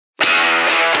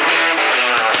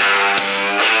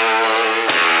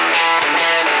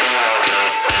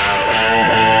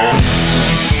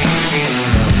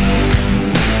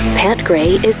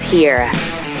Gray is here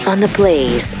on the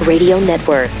Blaze Radio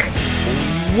Network.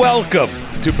 Welcome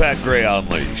to Pat Gray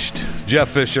Unleashed. Jeff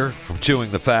Fisher from Chewing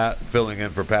the Fat filling in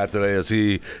for Pat today as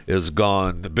he is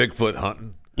gone Bigfoot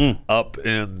hunting up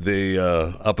in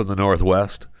the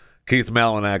Northwest. Keith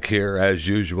Malinak here as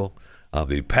usual on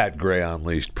the Pat Gray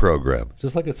Unleashed program,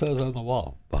 just like it says on the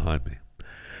wall behind me.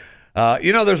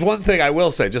 There's one thing I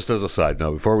will say, just as a side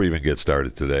note, before we even get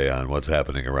started today on what's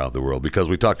happening around the world, because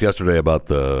we talked yesterday about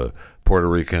the Puerto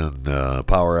Rican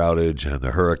power outage and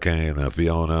the hurricane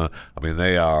Fiona. I mean,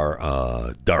 they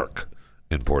are dark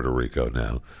in Puerto Rico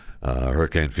now.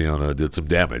 Hurricane Fiona did some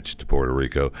damage to Puerto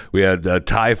Rico. We had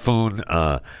Typhoon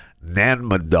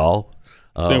Nanmadol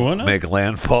make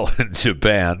landfall in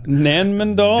Japan.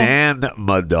 Nanmadol?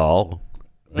 Nanmadol,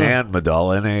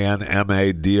 Nanmadol.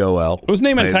 Who's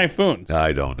naming typhoons?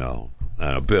 I don't know.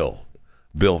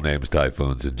 Bill names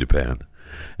typhoons in Japan.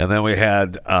 And then we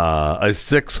had a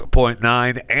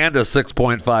 6.9 and a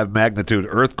 6.5 magnitude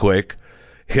earthquake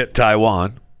hit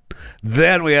Taiwan.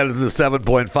 Then we had the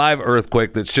 7.5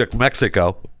 earthquake that shook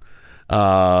Mexico.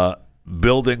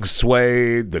 Buildings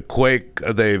swayed.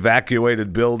 They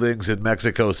evacuated buildings in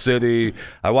Mexico City.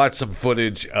 I watched some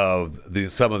footage of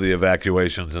some of the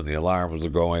evacuations, and the alarms were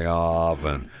going off,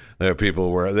 and they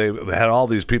had all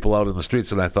these people out in the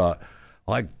streets, and I thought,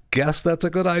 well, I guess that's a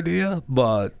good idea,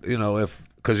 but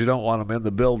because you don't want them in the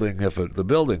building if the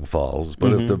building falls.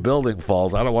 But if the building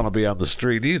falls, I don't want to be on the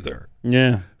street either.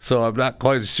 Yeah. So I'm not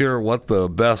quite sure what the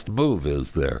best move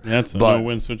is there. That's a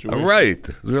no-win situation. Right.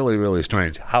 Really, really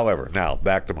strange. However, now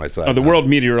back to my side. The World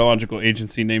Meteorological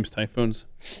Agency names typhoons.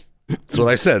 That's what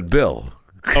I said, Bill.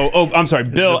 I'm sorry.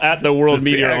 Bill at the World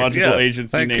Meteorological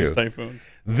Agency names typhoons.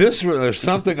 There's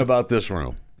something about this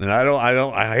room, and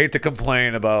I hate to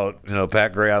complain about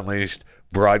Pat Gray Unleashed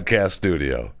broadcast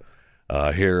studio.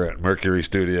 Here at Mercury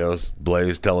Studios,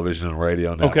 Blaze Television and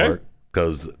Radio Network,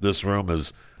 because this room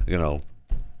is,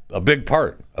 a big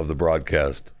part of the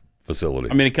broadcast facility.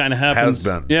 I mean, it kind of happens.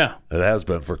 Has been. Yeah. It has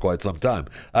been for quite some time.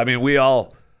 I mean,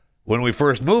 when we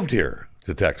first moved here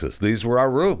to Texas, these were our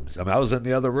rooms. I mean, I was in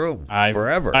the other room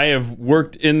forever. I have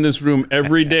worked in this room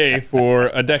every day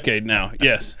for a decade now,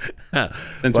 yes,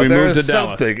 since we moved to Dallas. There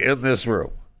is something in this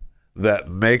room that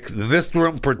makes this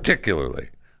room particularly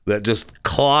that just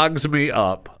clogs me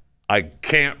up. I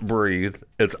can't breathe.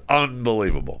 It's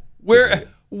unbelievable.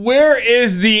 Where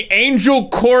is the angel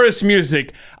chorus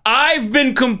music? I've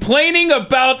been complaining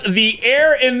about the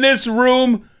air in this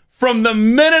room from the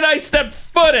minute I stepped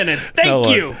foot in it. Thank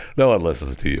you. No one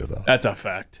listens to you, though. That's a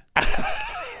fact.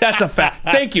 That's a fact.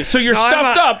 Thank you. So you're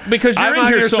stuffed up because you're in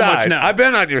here so much now. I've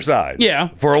been on your side. Yeah.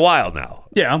 For a while now.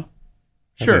 Yeah.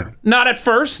 Sure. Not at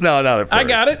first. No, not at first. I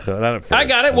got it. Not at first. I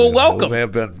got it. Well, welcome. We may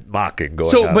have been mocking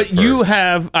going on. But you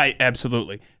have,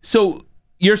 absolutely. So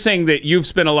you're saying that you've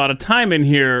spent a lot of time in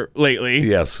here lately.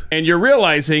 Yes. And you're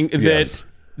realizing that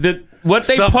what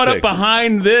they put up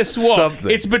behind this wall,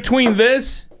 it's between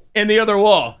this and the other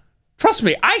wall. Trust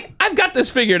me, I've got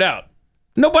this figured out.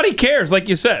 Nobody cares, like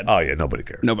you said. Oh, yeah, nobody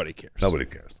cares. Nobody cares. Nobody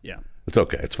cares. Yeah. It's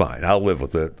okay. It's fine. I'll live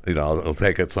with it. I'll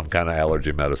take it some kind of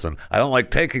allergy medicine. I don't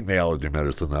like taking the allergy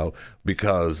medicine, though,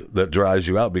 because that dries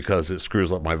you out because it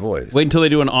screws up my voice. Wait until they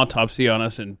do an autopsy on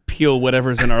us and peel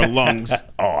whatever's in our lungs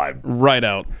right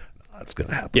out. That's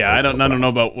going to happen. Yeah, I don't know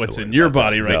about what's in your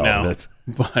body right now.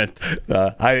 But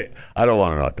I don't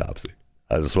want an autopsy.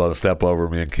 I just want to step over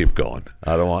me and keep going.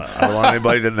 I don't want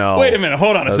anybody to know. Wait a minute.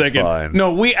 Hold on a second. Fine.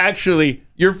 No,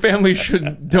 your family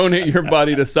should donate your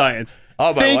body to science.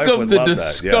 Oh, think of the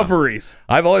discoveries.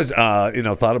 Yeah. I've always,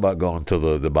 thought about going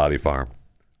to the body farm,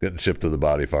 getting shipped to the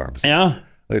body farms. Yeah.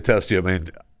 They test you. I mean,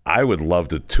 I would love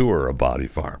to tour a body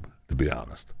farm, to be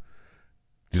honest.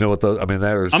 Do you know what those? I mean,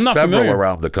 there's several familiar.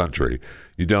 around the country.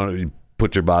 You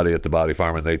put your body at the body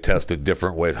farm, and they test it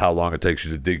different ways, how long it takes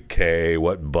you to decay,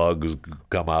 what bugs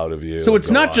come out of you. So it's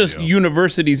not just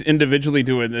universities individually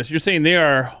doing this. You're saying they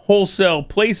are wholesale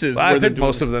places. I think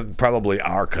most of them probably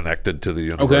are connected to the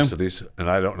universities, and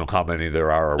I don't know how many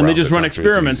there are around. And they just run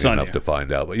experiments on you. Enough to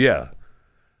find out, but yeah,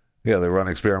 they run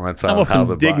experiments on how the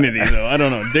some dignity, though. I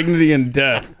don't know, dignity and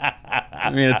death.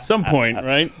 I mean, at some point,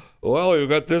 right? Well, we've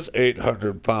got this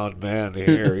 800-pound man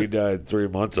here. He died 3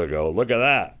 months ago. Look at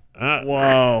that.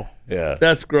 Wow. Yeah.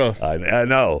 That's gross. I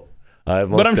know.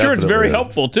 But I'm sure it's very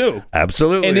helpful, too.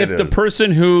 Absolutely. And if the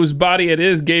person whose body it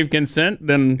is gave consent,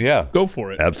 then go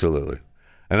for it. Absolutely.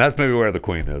 And that's maybe where the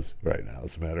Queen is right now,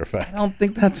 as a matter of fact. I don't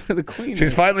think that's where the Queen is.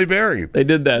 She's finally buried. They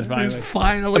did that finally. She's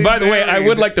finally By the way, I buried.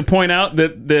 would like to point out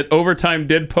that Overtime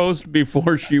did post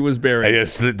before she was buried.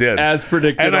 Yes, it did. As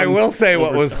predicted. And I will say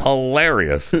what was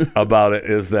hilarious about it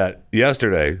is that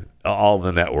yesterday, all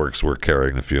the networks were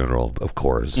carrying the funeral, of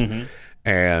course. Mm-hmm.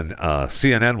 And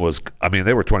CNN was,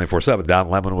 they were 24/7. Don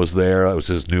Lemon was there. It was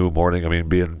his new morning,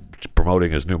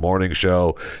 promoting his new morning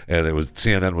show, and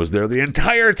CNN was there the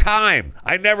entire time.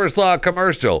 I never saw a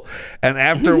commercial. And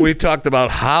after we talked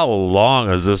about how long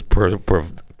is this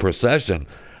procession,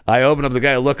 I opened up the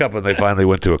guy, look up, and they finally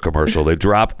went to a commercial. They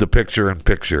dropped the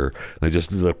picture-in-picture. They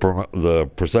just the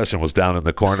procession was down in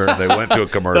the corner, and they went to a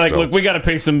commercial. Like, look, we got to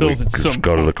pay some bills. Just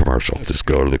go to the commercial. Just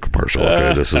go to the commercial.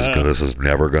 Okay, this is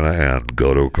never going to end.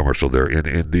 Go to a commercial. They're in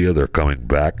India. They're coming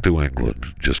back to England.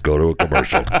 Just go to a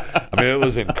commercial. It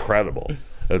was incredible.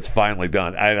 It's finally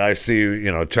done. And I see,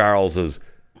 Charles is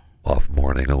off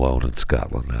mourning alone in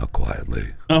Scotland now,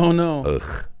 quietly. Oh no.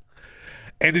 Ugh.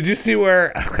 And did you see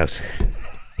where?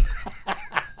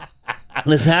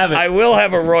 Let's have it. I will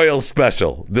have a Royal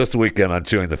special this weekend on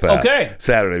Chewing the Fat. Okay.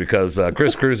 Saturday, because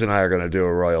Chris Cruz and I are going to do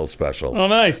a Royal special. Oh,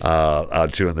 nice. On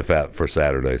Chewing the Fat for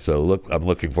Saturday. So I'm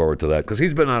looking forward to that because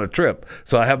he's been on a trip,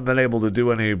 so I haven't been able to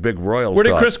do any big Royals. Where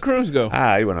did Chris Cruz go?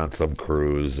 He went on some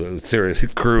cruise. Serious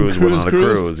cruise. Went on a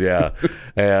cruise, yeah.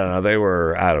 And they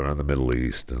were, I don't know, in the Middle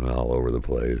East and all over the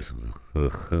place.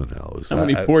 Ugh, who knows? How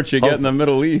many ports you get in the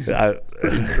Middle East?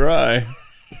 Pretty dry.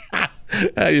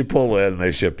 You pull in and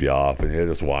they ship you off, and you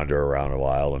just wander around a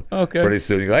while, and pretty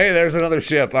soon you go, "Hey, there's another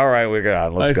ship. All right, we're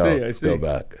on. Let's go. I see. Go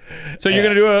back." So you're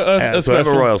going to do a special? So I have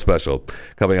a Royal special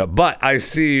coming up. But I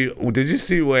see. Did you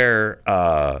see where?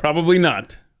 Probably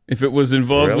not. If it was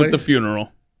involved with the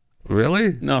funeral.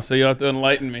 Really? No. So you have to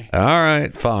enlighten me. All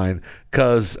right, fine.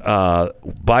 Because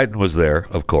Biden was there,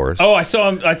 of course. Oh, I saw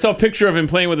him. I saw a picture of him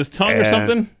playing with his tongue or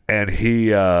something. And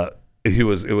he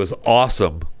was. It was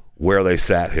awesome where they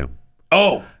sat him.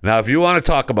 Oh. Now, if you want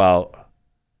to talk about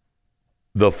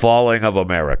the falling of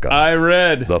America. I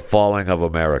read. The falling of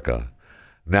America.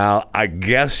 Now, I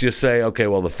guess you say, okay,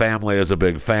 well, the family is a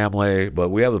big family, but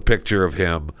we have the picture of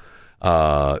him.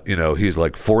 He's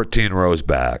like 14 rows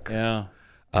back. Yeah.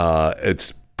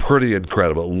 It's pretty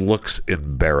incredible. It looks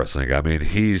embarrassing.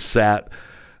 He sat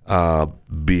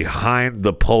behind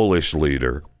the Polish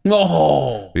leader.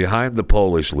 Oh. Behind the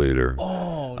Polish leader.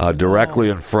 Directly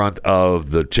in front of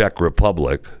the Czech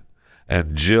Republic,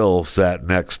 and Jill sat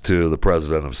next to the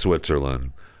president of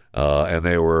Switzerland, and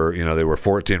they were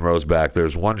 14 rows back.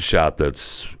 There's one shot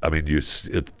that's, you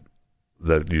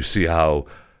see how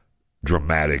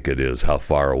dramatic it is, how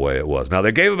far away it was. Now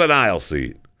they gave him an aisle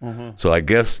seat, so I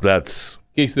guess that's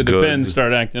in case the Depends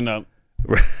start acting up.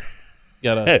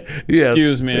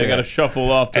 Excuse me, I gotta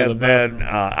shuffle off to the bathroom.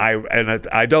 Then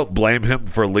I don't blame him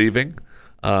for leaving.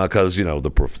 Because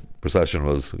the procession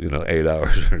was 8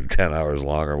 hours or 10 hours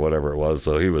long or whatever it was.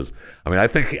 So he was. I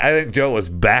think Joe was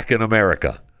back in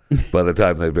America by the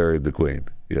time they buried the Queen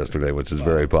yesterday, which is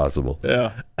very possible.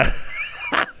 Yeah.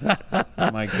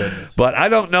 My goodness. But I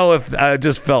don't know if I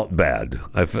just felt bad.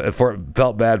 I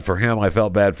felt bad for him. I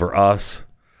felt bad for us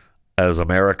as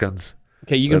Americans.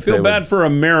 Okay, you can feel bad for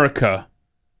America.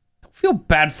 Don't feel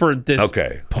bad for this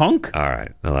punk. All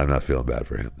right. No, I'm not feeling bad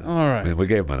for him. Then. All right. We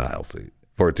gave him an aisle seat.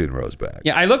 14 rows back.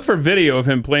 Yeah, I looked for video of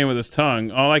him playing with his tongue.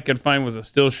 All I could find was a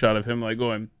still shot of him like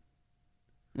going,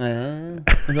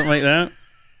 something like that.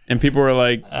 And people were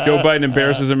like, Joe Biden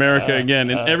embarrasses America again.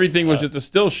 And everything was just a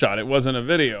still shot. It wasn't a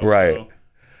video. Right. So,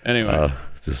 anyway.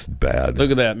 It's just bad.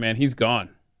 Look at that, man. He's gone.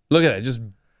 Look at that.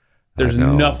 There's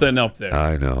nothing up there.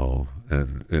 I know.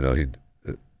 And, and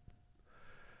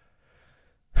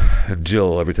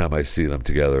Jill, every time I see them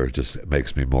together, it just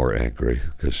makes me more angry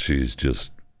because she's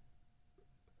just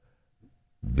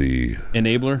the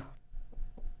enabler.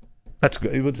 That's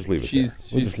good. We'll just leave it there.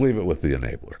 We'll just leave it with the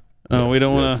enabler. Oh, we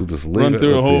don't want to run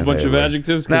through a whole bunch of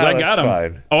adjectives because I got them.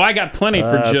 Fine. Oh, I got plenty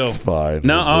for Jill. That's fine.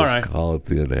 No, all just right. Call it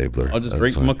the enabler. I'll just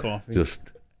drink my coffee.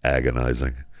 Just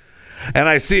agonizing. And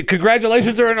I see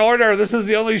congratulations are in order. This is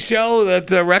the only show that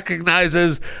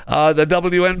recognizes the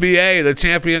WNBA. The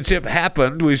championship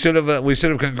happened. We should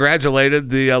have congratulated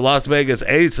the Las Vegas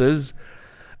Aces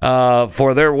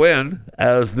for their win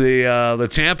as the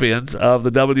champions of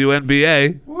the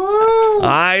WNBA. Woo!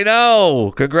 I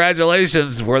know.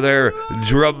 Congratulations for their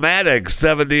dramatic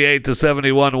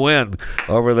 78-71 win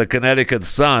over the Connecticut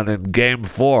Sun in Game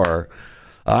 4.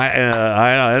 I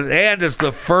know, and it's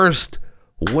the first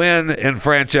win in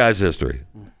franchise history.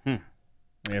 And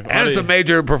it's a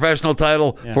major professional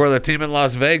title for the team in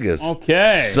Las Vegas.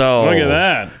 Okay. So look at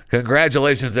that.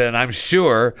 Congratulations. And I'm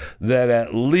sure that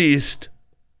at least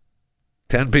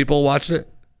 10 people watched it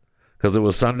because it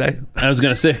was Sunday. I was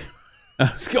going to say,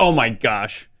 oh my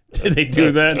gosh. Did they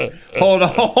do that?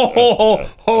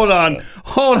 Hold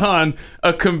on.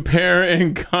 A compare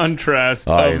and contrast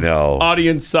of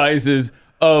audience sizes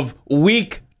of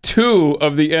week 2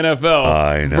 of the NFL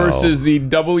I know. versus the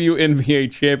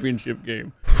WNBA championship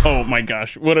game. Oh my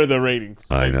gosh, what are the ratings?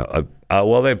 I know.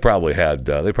 Well, they probably got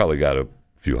a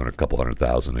couple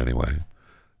 100,000 anyway,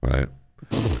 right?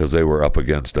 Because they were up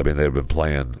against. I mean, they've been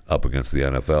playing up against the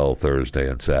NFL Thursday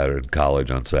and Saturday,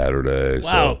 college on Saturday.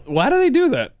 Wow, So why do they do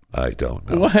that? I don't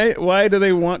know. Why do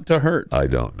they want to hurt? I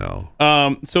don't know.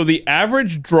 So the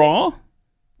average draw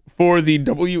for the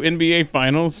WNBA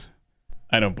finals,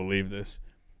 I don't believe this,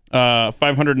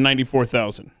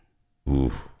 594,000.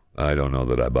 Ooh, I don't know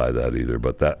that I buy that either.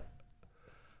 But that's.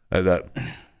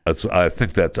 I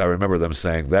think that's. I remember them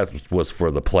saying that was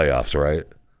for the playoffs, right?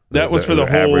 That was for the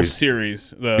whole average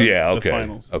series. Okay. The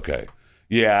finals. Okay.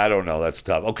 Yeah, I don't know. That's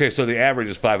tough. Okay, so the average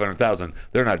is 500,000.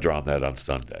 They're not drawing that on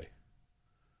Sunday.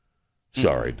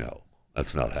 Sorry, no,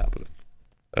 that's not happening.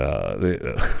 No,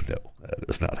 that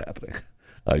is not happening.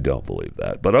 I don't believe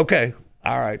that. But okay,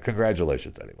 all right.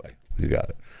 Congratulations, anyway. You got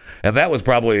it. And that was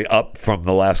probably up from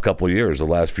the last couple of years, the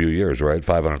last few years, right?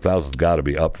 500,000's got to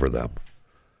be up for them.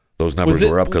 Those numbers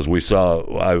were up because we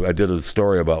saw. I did a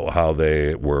story about how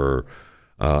they were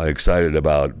excited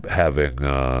about having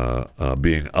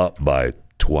being up by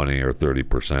 20 or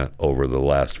 30% over the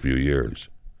last few years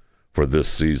for this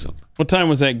season. What time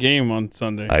was that game on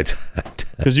Sunday?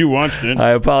 Because you watched it. I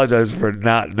apologize for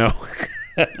not knowing.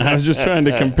 I was just trying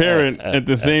to compare it at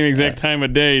the same exact time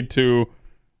of day to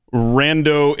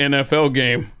rando NFL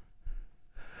game.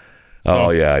 So,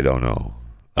 yeah, I don't know.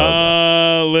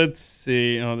 Let's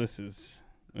see. Oh, this is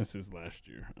last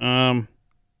year.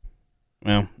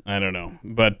 Well, I don't know,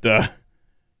 but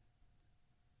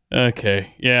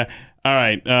okay, yeah, all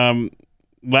right.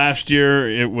 Last year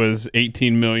it was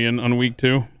 18 million on week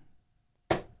 2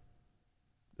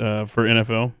 for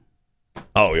NFL.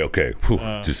 Oh, okay.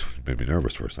 Just made me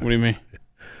nervous for a second. What do you mean?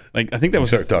 Like, I think that was.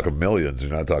 Start talking millions.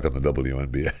 You're not talking the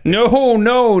WNBA. No.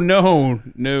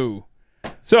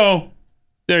 So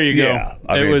there you go. Yeah,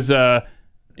 it was.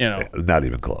 Not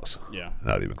even close. Yeah,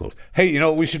 not even close. Hey,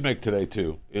 what we should make today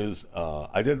too is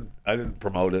I didn't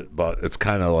promote it, but it's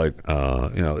kind of like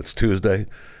it's Tuesday.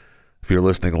 If you're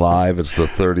listening live, it's the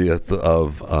 30th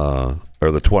of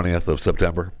or the 20th of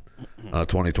September,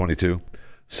 2022.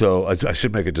 So I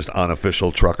should make it just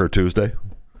Unofficial Trucker Tuesday.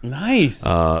 Nice.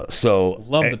 So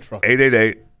love the truck.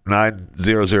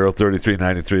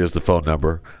 888-900-3393 is the phone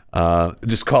number.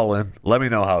 Just call in. Let me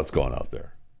know how it's going out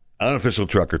there. Unofficial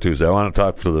Trucker Tuesday. I want to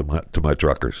talk to my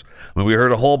truckers. I mean, we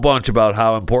heard a whole bunch about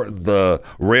how important the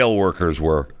rail workers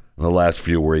were in the last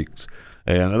few weeks,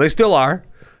 and they still are.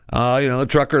 The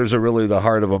truckers are really the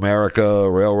heart of America.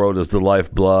 Railroad is the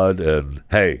lifeblood. And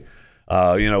hey,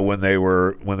 when they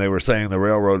were saying the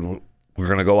railroad were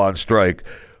going to go on strike,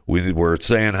 we were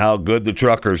saying how good the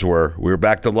truckers were. We were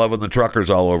back to loving the truckers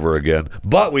all over again.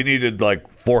 But we needed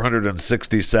like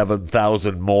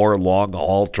 467,000 more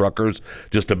long-haul truckers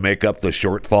just to make up the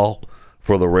shortfall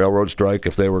for the railroad strike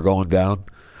if they were going down.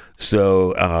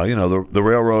 So, the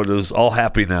railroad is all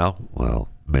happy now. Well,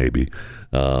 maybe.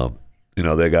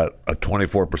 They got a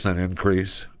 24%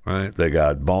 increase, right? They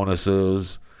got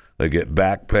bonuses. They get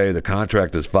back pay. The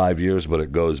contract is 5 years, but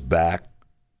it goes back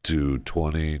to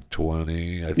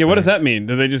 2020. I think. Yeah, what does that mean?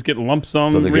 Do they just get lump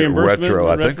sum so they reimbursement? Get retro.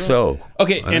 I think so.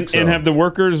 Okay, and have the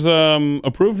workers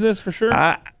approved this for sure?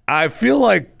 I feel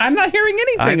like I'm not hearing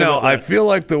anything. I know. About that. I feel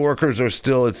like the workers are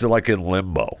still. It's like in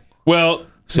limbo. Well,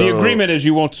 the agreement is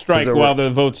you won't strike while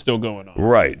the vote's still going on.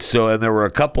 Right. So, and there were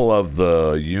a couple of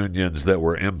the unions that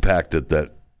were impacted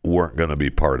that weren't going to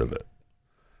be part of it.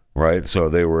 Right, so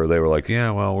they were like,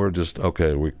 yeah, well, we're just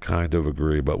okay. We kind of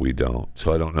agree, but we don't.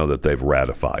 So I don't know that they've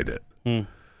ratified it.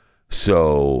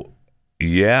 So,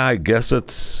 yeah, I guess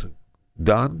it's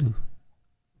done.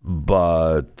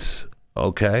 But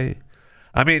okay,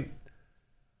 I mean,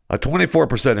 a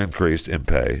 24% increase in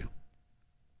pay,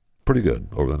 pretty good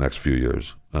over the next few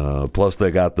years. Plus,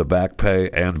 they got the back pay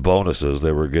and bonuses.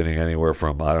 They were getting anywhere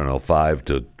from $5,000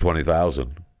 to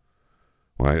 $20,000.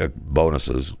 Right,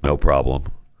 bonuses, no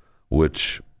problem.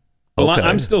 Which, okay. Well,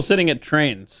 I'm still sitting at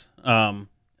trains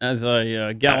as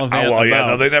I gallivant well, yeah,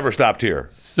 about. no, they never stopped here.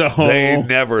 So they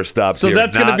never stopped here. So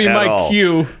that's going to be my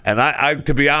cue. And I,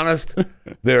 to be honest,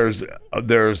 there's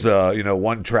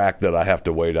one track that I have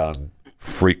to wait on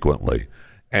frequently,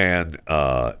 and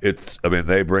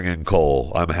they bring in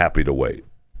coal. I'm happy to wait.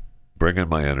 Bring in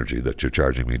my energy that you're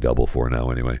charging me double for now,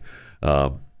 anyway.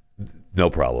 No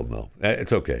problem though.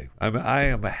 It's okay. I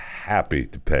am happy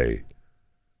to pay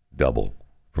double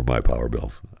for my power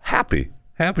bills. Happy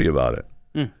about it.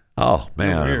 Oh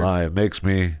man, it makes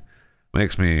me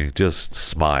just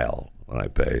smile when I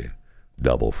pay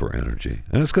double for energy,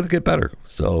 and it's going to get better.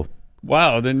 So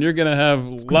Wow, then you're going to have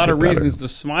a lot of reasons to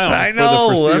smile. I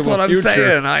know. That's what future. I'm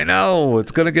saying. I know.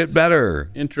 It's going to get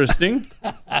better. Interesting.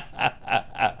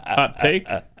 Hot take.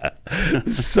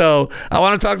 So I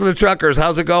want to talk to the truckers.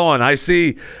 How's it going? I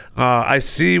see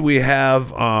we have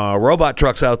robot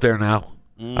trucks out there now.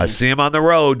 I see them on the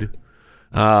road.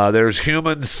 There's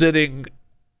humans sitting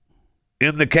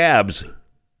in the cabs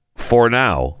for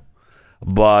now.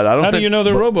 But I don't think... How do you know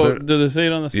they're robot? Do they say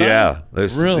it on the side? Yeah.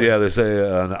 Really? Yeah, they say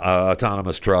an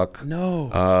autonomous truck.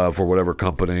 No. For whatever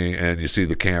company, and you see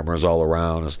the cameras all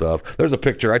around and stuff. There's a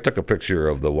picture. I took a picture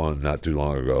of the one not too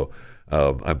long ago.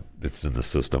 It's in the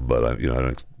system, but I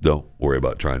don't worry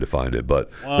about trying to find it.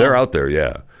 But they're out there,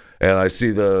 yeah. And I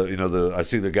see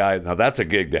the guy. Now that's a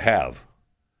gig to have.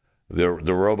 The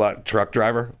robot truck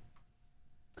driver.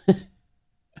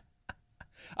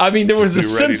 I mean, there was a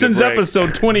Simpsons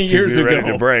episode 20 years ago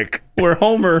ready to break. Where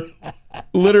Homer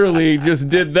literally just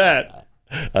did that.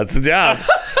 That's a job.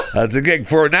 That's a gig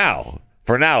for now.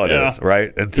 For now it is,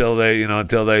 right? Until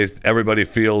everybody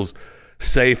feels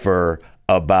safer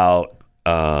about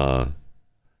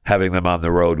having them on the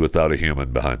road without a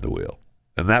human behind the wheel.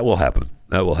 And that will happen.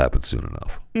 That will happen soon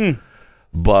enough.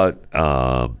 But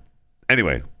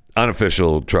anyway,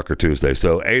 Unofficial Trucker Tuesday.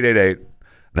 So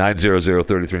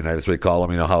 888-900-3393. Call. Let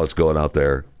me know how it's going out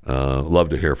there. Love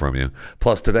to hear from you.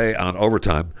 Plus, today on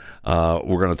Overtime,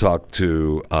 we're going to talk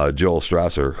to Joel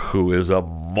Strasser, who is a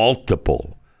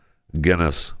multiple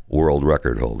Guinness World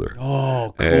Record holder.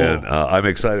 Oh, cool. And I'm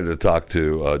excited to talk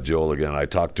to Joel again. I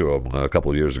talked to him a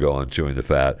couple of years ago on Chewing the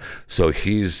Fat. So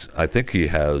I think he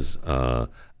has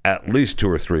at least 2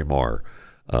 or 3 more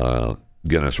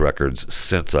Guinness records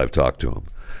since I've talked to him.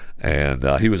 And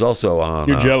he was also on...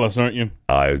 You're jealous, aren't you?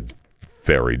 I'm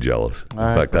very jealous. In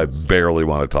fact, I barely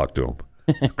want to talk to him.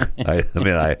 I hate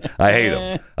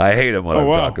him. I hate him when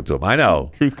I'm talking to him. I know.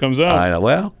 Truth comes out. I know.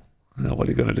 Well, what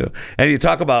are you going to do? And you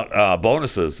talk about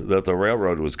bonuses that the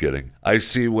railroad was getting. I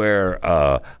see where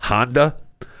Honda,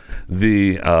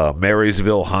 the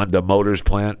Marysville Honda Motors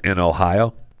plant in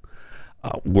Ohio,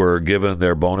 were given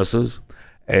their bonuses.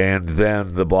 And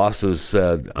then the bosses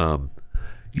said...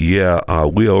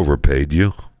 we overpaid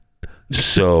you,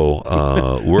 so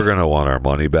we're going to want our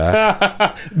money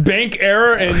back. Bank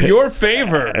error in your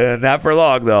favor. Not for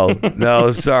long, though.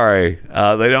 No, sorry.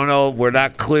 They don't know. We're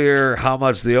not clear how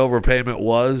much the overpayment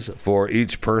was for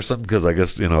each person because I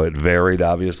guess, it varied,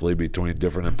 obviously, between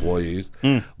different employees.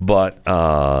 But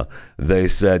they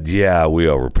said, we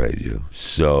overpaid you.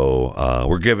 So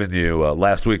we're giving you,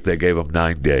 last week they gave them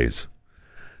 9 days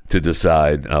to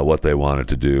decide what they wanted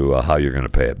to do, how you're going to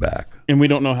pay it back. And we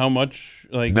don't know how much,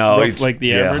 the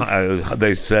average?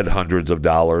 They said hundreds of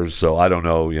dollars, so I don't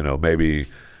know, maybe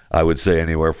I would say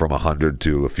anywhere from 100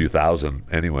 to a few thousand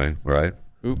anyway, right?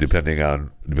 Oops. Depending on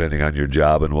your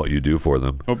job and what you do for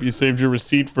them. Hope you saved your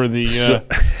receipt for the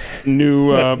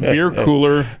new beer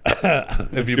cooler.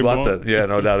 If you bought that,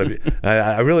 no doubt.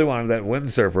 I really wanted that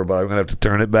windsurfer, but I'm gonna have to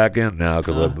turn it back in now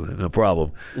because no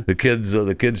problem. The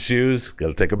kids' shoes, got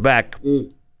to take them back.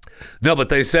 No, but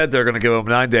they said they're going to give them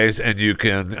 9 days, and you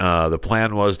can. The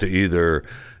plan was to either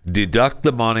deduct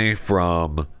the money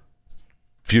from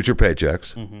future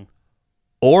paychecks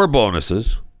or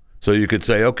bonuses. So you could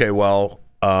say, okay, well.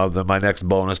 Then my next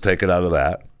bonus, take it out of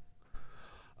that.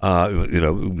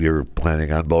 You're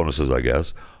planning on bonuses, I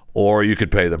guess. Or you could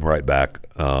pay them right back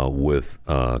with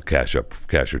cash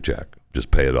or check. Just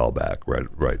pay it all back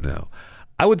right now.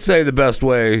 I would say the best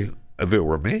way, if it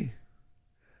were me,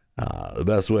 the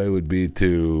best way would be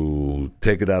to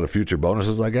take it out of future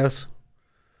bonuses, I guess.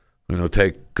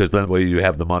 Because then way you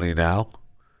have the money now.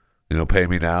 Pay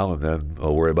me now, and then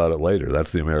I'll worry about it later.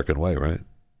 That's the American way, right?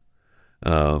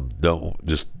 I don't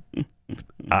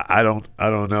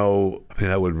know. I mean,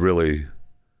 I would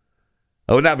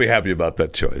not be happy about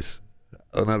that choice.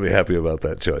 I would not be happy about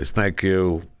that choice. Thank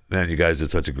you. Man, you guys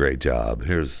did such a great job.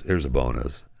 Here's a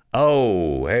bonus.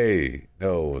 Oh, hey.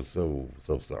 No, so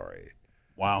sorry.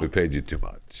 Wow. We paid you too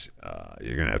much.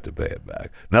 You're going to have to pay it back.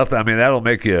 Nothing. I mean, that'll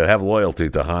make you have loyalty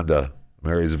to Honda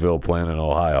Marysville plant in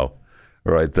Ohio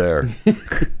right there.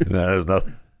 There's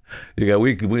nothing.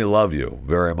 We love you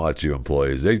very much, you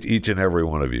employees, each and every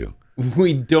one of you.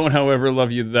 We don't, however,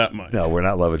 love you that much. No, we're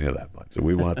not loving you that much.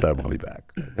 We want that money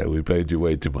back. Okay, we paid you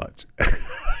way too much.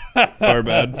 Our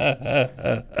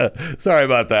bad. Sorry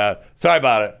about that. Sorry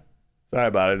about it.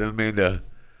 Didn't mean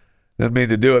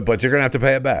to do it, but you're gonna have to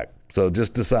pay it back. So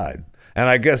just decide. And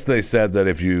I guess they said that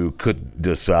if you couldn't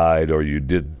decide or you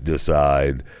didn't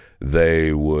decide,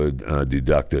 they would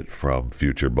deduct it from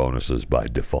future bonuses by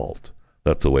default.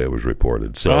 That's the way it was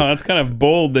reported. So that's kind of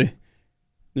bold.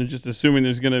 They're just assuming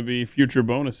there's going to be future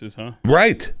bonuses, huh?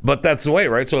 Right. But that's the way,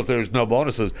 right? So if there's no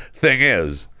bonuses, thing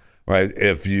is, right,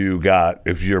 if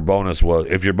your bonus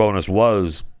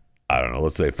was, I don't know,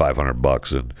 let's say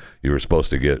 $500 and you were supposed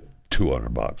to get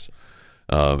 $200.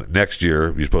 Next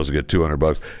year you're supposed to get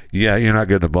 $200. Yeah, you're not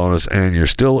getting a bonus and you're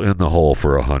still in the hole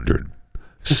for $100.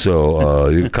 So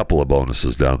a couple of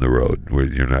bonuses down the road where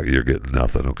you're getting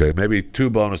nothing. Okay, maybe 2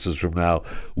 bonuses from now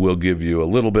will give you a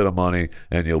little bit of money,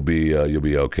 and you'll be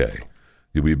okay.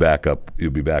 You'll be back up. You'll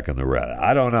be back in the red.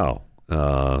 I don't know,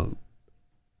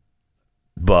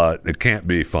 but it can't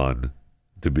be fun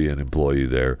to be an employee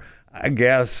there. I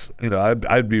guess I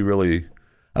would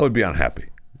be unhappy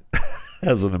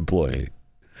as an employee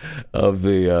of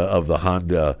the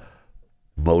Honda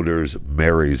Motors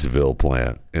Marysville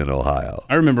plant in Ohio.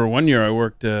 I remember one year I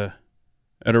worked at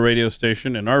a radio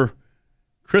station, and our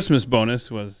Christmas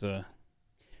bonus was a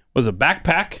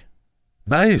backpack.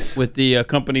 Nice. With the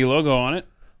company logo on it.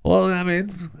 Well, I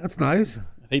mean, that's nice. I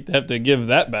hate to have to give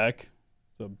that back.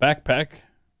 The backpack.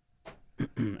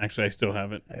 Actually, I still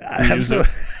have it.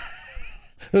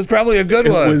 It was probably a good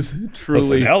one. It was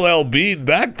truly an LL Bean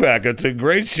backpack. It's in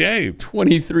great shape.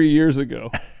 23 years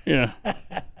ago. Yeah.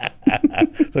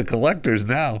 It's a collector's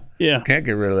now. Yeah. Can't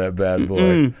get rid of that bad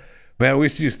boy. Man, we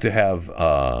used to have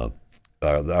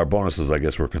our bonuses, I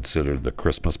guess, were considered the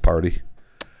Christmas party.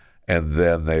 And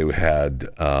then they had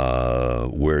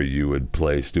where you would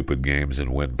play stupid games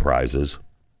and win prizes.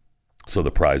 So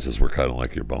the prizes were kind of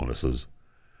like your bonuses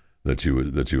that you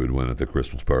would win at the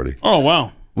Christmas party. Oh,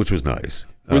 wow. Which was nice.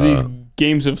 Were these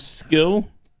games of skill?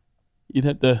 You'd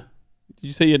have to. Did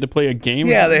you say you had to play a game?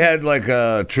 Yeah, they had like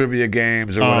trivia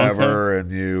games or whatever, okay.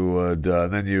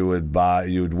 And you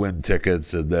would win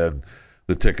tickets, and then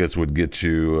the tickets would get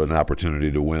you an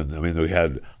opportunity to win. I mean,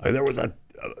 there was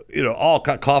all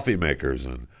coffee makers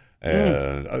and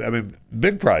I mean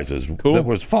big prizes. Cool. That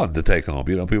was fun to take home.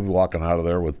 People walking out of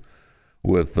there with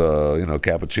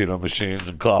cappuccino machines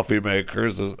and coffee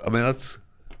makers. I mean, that's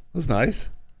nice.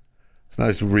 It's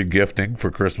nice regifting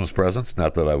for Christmas presents.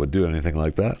 Not that I would do anything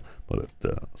like that, but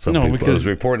it was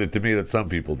reported to me that some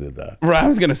people did that. Right, I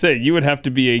was going to say, you would have to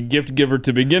be a gift giver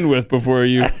to begin with before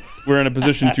you were in a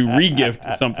position to re-gift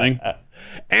something.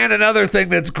 And another thing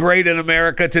that's great in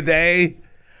America today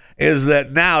is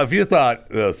that now, if you thought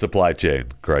the supply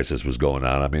chain crisis was going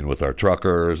on, I mean, with our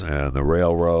truckers and the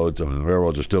railroads, I mean, the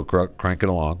railroads are still cranking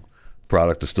along.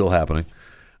 Product is still happening.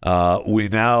 We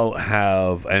now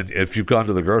have, and if you've gone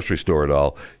to the grocery store at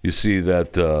all, you see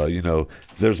that,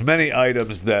 there's many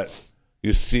items that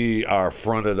you see are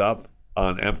fronted up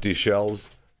on empty shelves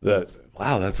that,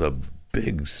 wow, that's a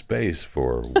big space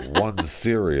for one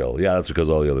cereal. Yeah, that's because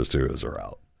all the other cereals are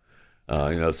out.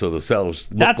 So the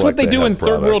shelves look that's like what they do in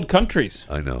product. third world countries.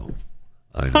 I know.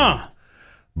 Huh.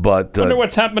 But I wonder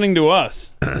what's happening to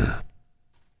us.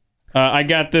 I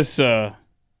got this...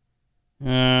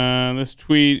 this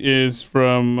tweet is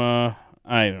from, I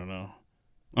don't know.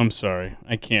 I'm sorry.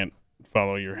 I can't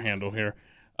follow your handle here.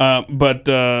 But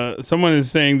someone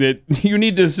is saying that you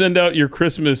need to send out your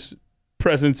Christmas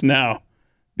presents now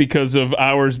because of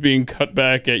hours being cut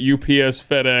back at UPS,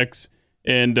 FedEx,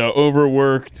 and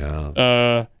overworked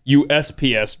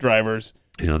USPS drivers.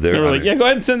 They were like, go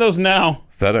ahead and send those now.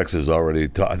 FedEx is already,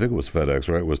 I think it was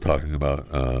FedEx, right, was talking about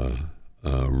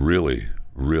really,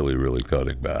 really, really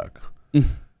cutting back.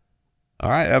 All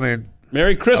right, I mean,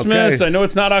 Merry Christmas. Okay. I know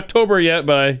it's not October yet,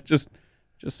 but I just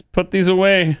put these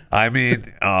away. I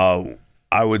mean,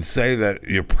 I would say that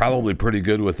you're probably pretty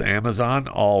good with Amazon,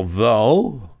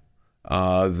 although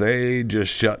they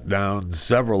just shut down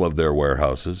several of their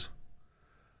warehouses.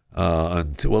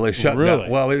 They shut down.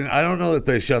 Well, I don't know that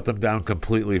they shut them down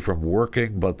completely from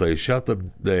working, but they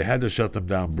had to shut them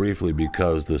down briefly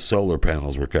because the solar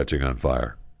panels were catching on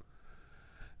fire.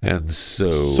 And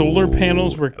so solar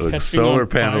panels were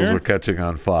catching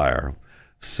on fire.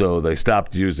 So they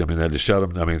stopped using. I mean, they had to shut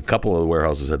them. I mean, a couple of the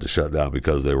warehouses had to shut down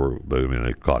because they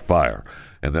caught fire,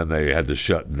 and then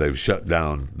they've shut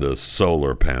down the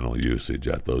solar panel usage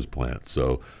at those plants.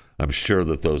 So I'm sure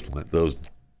that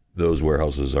those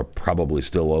warehouses are probably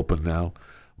still open now.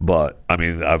 But I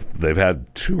mean, they've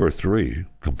had 2 or 3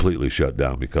 completely shut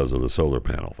down because of the solar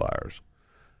panel fires.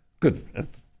 Good,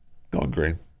 that's going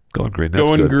green. Going green. That's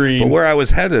going good. Green. But where I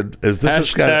was headed is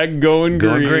this # going green.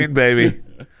 Going green, baby.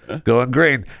 Going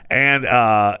green. And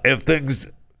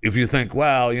if you think,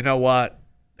 well, you know what?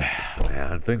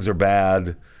 Man, things are bad.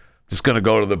 I'm just going to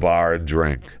go to the bar and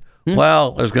drink.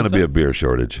 Well, there's going to be a beer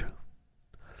shortage.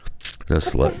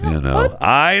 Just letting you know. What?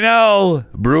 I know.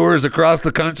 Brewers across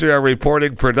the country are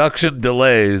reporting production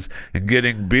delays in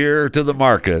getting beer to the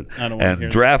market and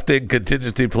drafting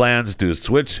contingency plans to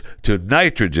switch to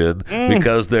nitrogen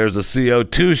because there's a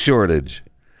CO2 shortage.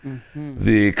 Mm-hmm.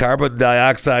 The carbon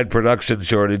dioxide production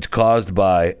shortage caused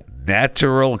by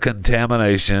natural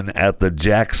contamination at the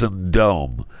Jackson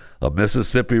Dome, a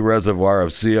Mississippi reservoir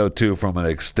of CO2 from an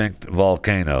extinct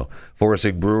volcano,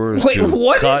 forcing brewers to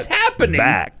what cut is happening?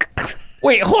 Back.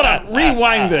 Wait, hold on.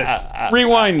 Rewind this.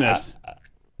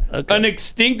 Okay. An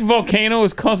extinct volcano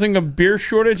is causing a beer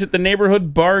shortage at the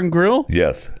neighborhood bar and grill?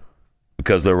 Yes,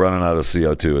 because they're running out of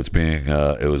CO2. It's being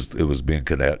it was being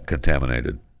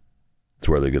contaminated. That's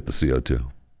where they get the CO2.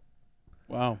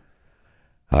 Wow.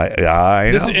 I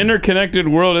this know. Interconnected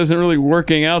world isn't really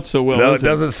working out so well. No, it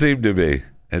doesn't seem to be.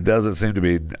 It doesn't seem to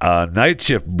be. Night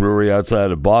Shift Brewery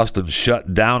outside of Boston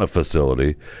shut down a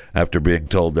facility after being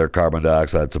told their carbon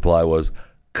dioxide supply was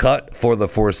cut for the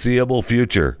foreseeable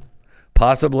future,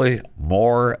 possibly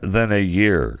more than a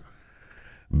year.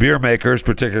 Beer makers,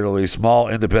 particularly small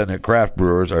independent craft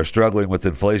brewers, are struggling with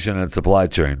inflation and supply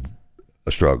chain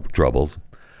troubles.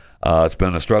 It's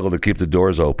been a struggle to keep the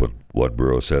doors open, one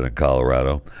brewer said in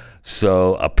Colorado.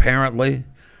 So apparently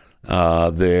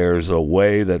there's a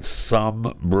way that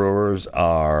some brewers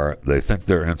they think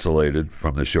they're insulated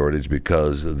from the shortage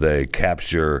because they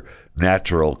capture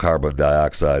natural carbon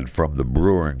dioxide from the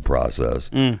brewing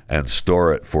process and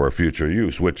store it for future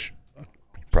use, which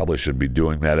probably should be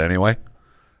doing that anyway,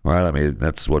 right? I mean,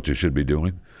 that's what you should be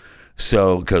doing.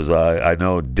 So, because I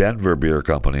know Denver Beer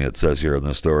Company, it says here in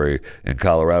the story, in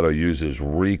Colorado uses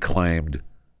reclaimed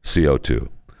CO2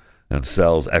 and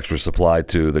sells extra supply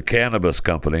to the cannabis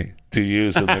company to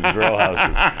use in the grow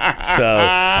houses. So,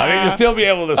 I mean, you'll still be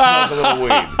able to smoke a little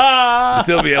weed. You'll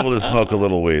still be able to smoke a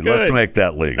little weed. Good. Let's make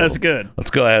that legal. That's good. Let's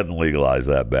go ahead and legalize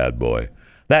that bad boy.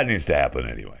 That needs to happen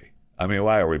anyway. I mean,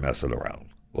 why are we messing around?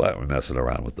 Why are we messing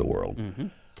around with the world? Mm-hmm.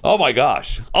 Oh, my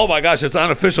gosh. It's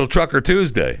Unofficial Trucker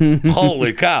Tuesday.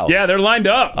 Holy cow. Yeah, they're lined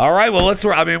up. All right, well,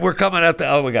 we're coming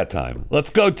at we got time. Let's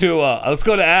go to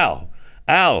Al.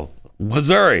 Al,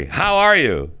 Missouri, how are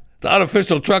you? It's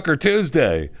Unofficial Trucker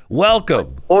Tuesday.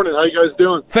 Welcome. Morning, how you guys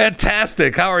doing?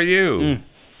 Fantastic. How are you?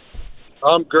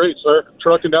 I'm great, sir.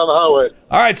 Trucking down the highway.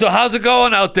 All right, so how's it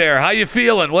going out there? How you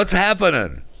feeling? What's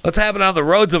happening? What's happening on the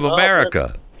roads of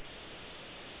America?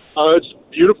 It's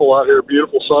beautiful out here.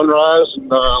 Beautiful sunrise, and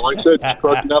like I said,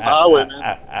 trucking down the highway,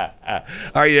 man.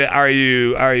 Are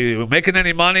you making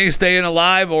any money, staying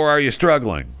alive, or are you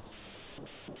struggling?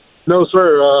 No,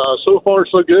 sir. So far,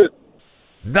 so good.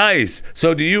 Nice.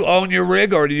 So, do you own your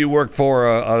rig, or do you work for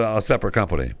a separate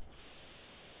company?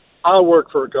 I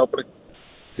work for a company.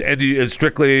 And do you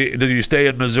stay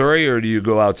in Missouri, or do you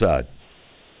go outside?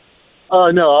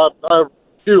 No, I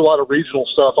do a lot of regional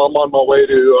stuff. I'm on my way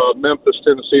to Memphis,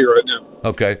 Tennessee right now.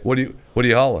 Okay. What are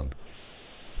you hauling?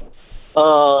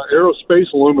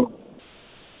 Aerospace aluminum.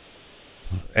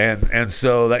 And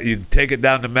so that you take it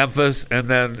down to Memphis, and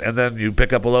then you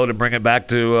pick up a load and bring it back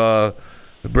to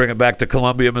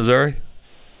Columbia, Missouri.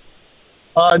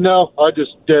 No, I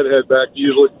just deadhead back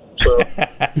usually. So.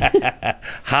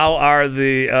 How are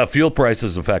the fuel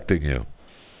prices affecting you?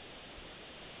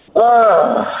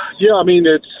 Yeah, I mean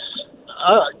it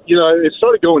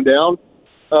started going down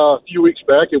a few weeks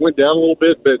back. It went down a little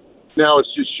bit, but now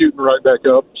it's just shooting right back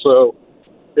up. So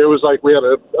it was like we had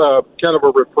a kind of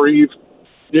a reprieve,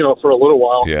 for a little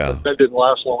while. Yeah, that didn't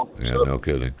last long. Yeah, so. No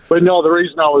kidding. But no, the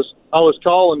reason I was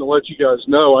calling to let you guys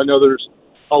know, I know there's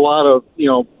a lot of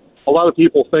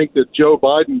people think that Joe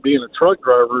Biden being a truck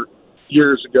driver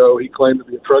years ago, he claimed to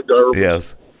be a truck driver.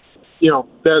 Yes.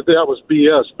 That was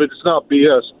BS, but it's not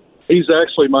BS. He's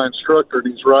actually my instructor, and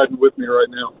he's riding with me right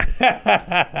now.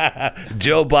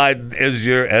 Joe Biden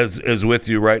is with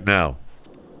you right now.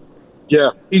 Yeah,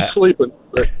 he's sleeping.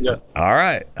 But, yeah. All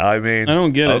right. I mean, I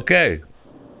don't get it. Okay.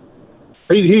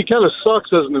 He kind of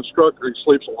sucks as an instructor. He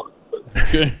sleeps a lot.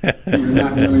 You're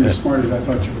not really as smart as I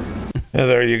thought you were.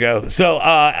 There you go. So,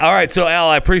 all right. So, Al,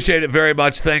 I appreciate it very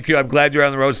much. Thank you. I'm glad you're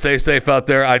on the road. Stay safe out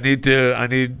there. I need to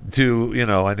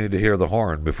hear the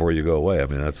horn before you go away. I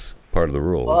mean, that's part of the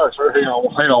rules. All right, sir. Hang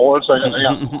on 1 second. Hang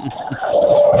on.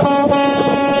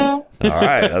 All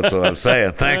right. That's what I'm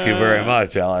saying. Thank you very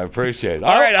much, Al. I appreciate it.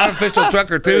 All right. Unofficial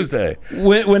Trucker Tuesday.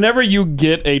 Whenever you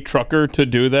get a trucker to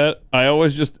do that, I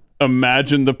always just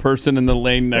imagine the person in the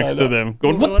lane next to them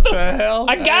going, what the hell?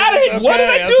 I got it. Okay. What did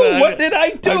I do? What did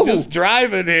I do? I'm just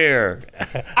driving here.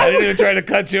 I didn't even try to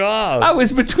cut you off. I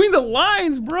was between the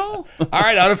lines, bro. All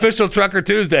right, Unofficial Trucker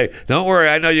Tuesday. Don't worry.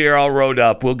 I know you're all rode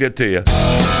up. We'll get to you.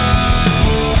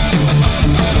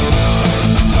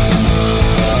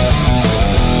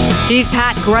 He's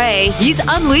Pat Gray. He's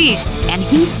unleashed, and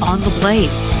he's on the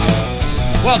Blaze.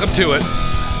 Welcome to it.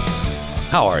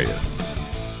 How are you?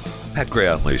 Pat Gray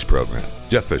Unleashed program.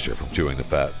 Jeff Fisher from Chewing the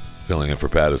Fat, filling in for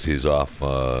Pat as he's off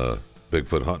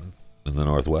Bigfoot hunting in the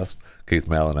Northwest. Keith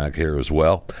Malinak here as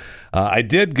well. I've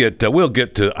got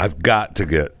to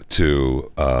get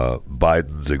to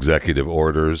Biden's executive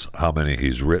orders, how many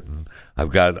he's written.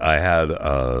 I had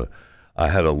a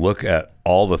look at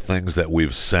all the things that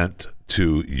we've sent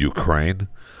to Ukraine.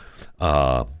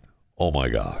 Oh my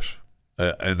gosh,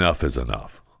 enough is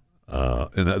enough.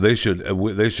 And they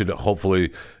should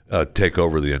hopefully take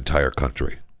over the entire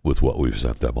country with what we've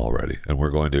sent them already, and we're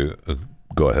going to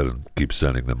go ahead and keep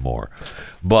sending them more.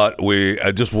 But we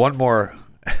just one more.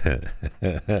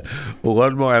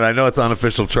 One more, and I know it's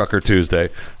Unofficial Trucker Tuesday.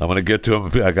 I'm going to get to them.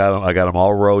 I got them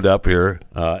all rode up here.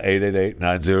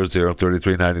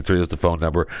 888-900-3393 is the phone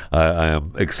number. I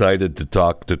am excited to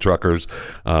talk to truckers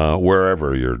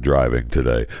wherever you're driving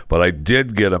today. But I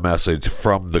did get a message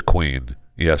from the Queen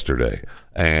yesterday,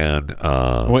 and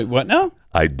wait, what now?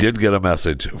 I did get a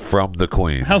message from the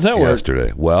Queen. How's that work?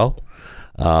 Yesterday. Well,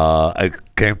 I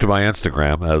came to my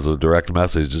Instagram as a direct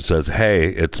message that says, "Hey,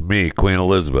 it's me, Queen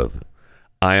Elizabeth.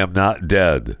 I am not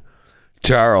dead.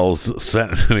 Charles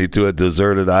sent me to a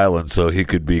deserted island so he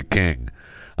could be king.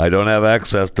 I don't have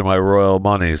access to my royal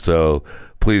money, so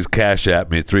please cash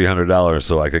at me $300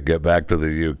 so I could get back to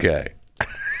the UK."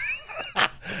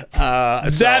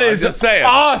 That is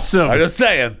awesome. I'm just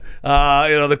saying.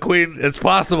 The Queen, it's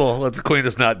possible that the Queen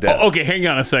is not dead. Oh, okay, hang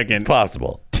on a second. It's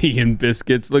possible. Tea and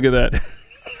biscuits. Look at that.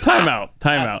 Time out.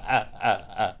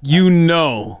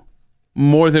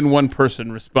 More than one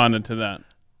person responded to that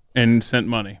and sent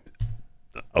money.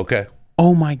 Okay.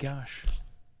 Oh my gosh.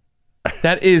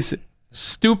 That is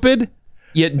stupid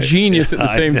yet genius at the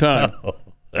same time.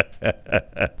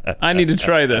 I need to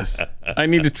try this. I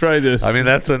mean,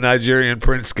 that's a Nigerian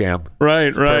prince scam.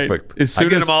 Right. Perfect. I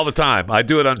get them all the time. I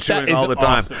do it on Chewing all the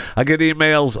time. Awesome. I get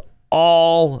emails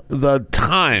all the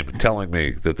time telling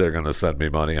me that they're going to send me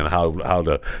money and how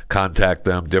to contact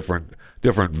them, different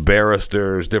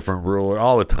barristers, different ruler,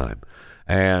 all the time.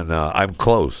 And I'm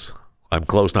close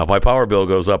now. If my power bill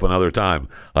goes up another time,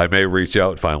 I may reach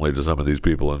out finally to some of these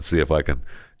people and see if I can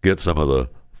get some of the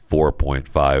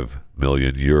 4.5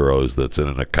 million euros that's in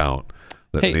an account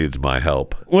that needs my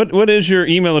help. What is your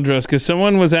email address? Because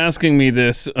someone was asking me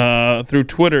this through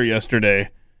Twitter yesterday.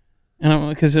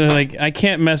 Because they're like, I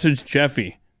can't message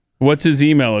Jeffy. What's his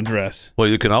email address? Well,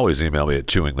 you can always email me at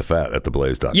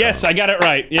chewingthefat@theblaze.com. Yes, I got it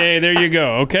right. Yay, there you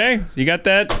go. Okay, you got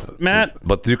that, Matt?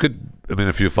 But you could,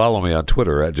 if you follow me on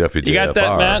Twitter at JeffyJFR, you got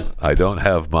that, Matt? I don't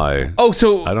have my. Oh,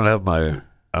 so I don't have my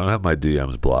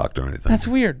DMs blocked or anything. That's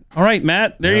weird. All right,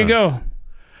 Matt, there you go.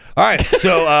 All right,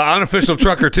 so Unofficial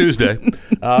Trucker Tuesday,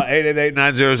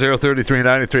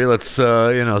 888-900-3393. Let's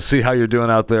see how you're doing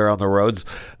out there on the roads.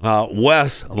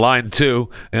 Wes, line 2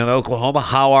 in Oklahoma.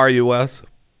 How are you, Wes?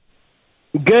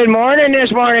 Good morning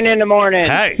this morning in the morning.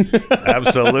 Hey,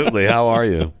 absolutely. How are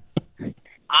you?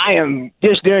 I am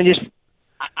just doing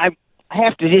I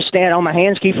have to just stand on my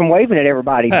hands, keep from waving at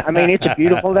everybody. I mean, it's a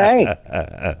beautiful day.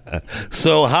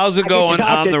 So how's it going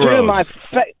on the road?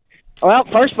 Well,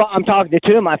 first of all, I'm talking to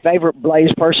two of my favorite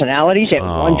Blaze personalities at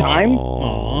one time.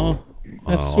 Aww.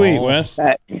 That's sweet, Wes.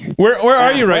 Where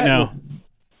are you right now?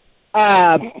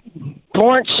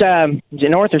 Florence, is it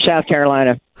North or South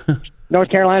Carolina? North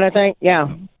Carolina, I think.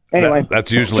 Yeah. Anyway.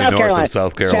 That's usually South north Carolina. of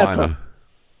South Carolina.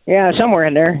 Yeah, somewhere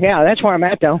in there. Yeah, that's where I'm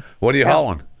at, though. What are you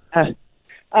hauling?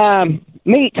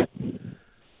 Meat.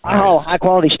 I haul Nice.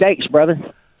 high-quality steaks, brother.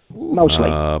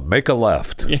 Mostly. Make a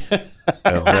left.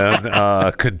 And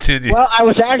then continue. Well, I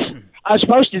was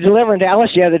supposed to deliver in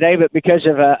Dallas the other day, but because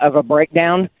of a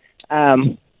breakdown,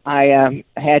 I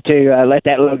had to let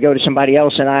that load go to somebody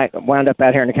else, and I wound up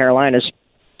out here in the Carolinas.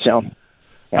 So,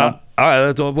 all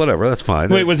right, whatever. That's fine.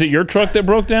 Wait, was it your truck that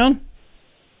broke down?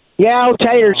 Yeah, old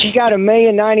Tater, she's got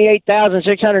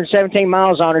 1,098,617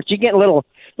 miles on her. She's getting a little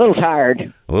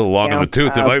tired. A little long in the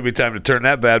tooth. It might be time to turn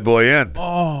that bad boy in.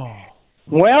 Oh.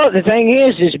 Well, the thing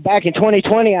is back in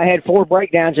 2020, I had 4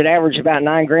 breakdowns that averaged about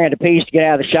 $9,000 a piece to get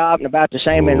out of the shop, and about the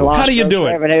same in lost How do you do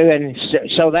it? revenue. And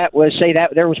so that was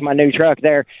there was my new truck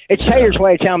there. It's Tater's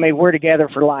way of telling me we're together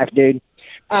for life, dude.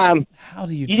 How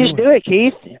do you? You just do it,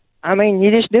 Keith. I mean,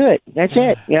 you just do it. That's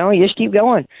it. You just keep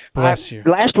going. Bless you.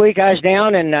 Last week I was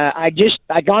down, and I'd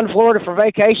gone to Florida for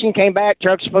vacation, came back,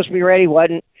 truck's supposed to be ready,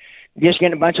 wasn't. Just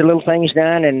getting a bunch of little things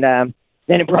done, and then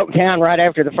it broke down right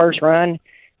after the first run.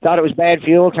 Thought it was bad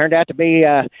fuel. Turned out to be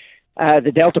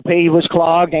the Delta P was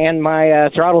clogged and my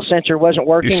throttle sensor wasn't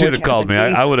working. You should have called me.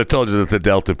 I would have told you that the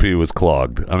Delta P was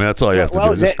clogged. I mean, that's all you have to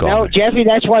do is just call me. Jeffy,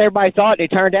 that's what everybody thought. It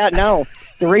turned out, no.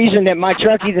 The reason that my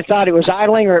truck either thought it was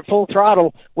idling or at full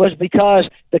throttle was because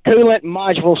the coolant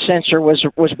module sensor was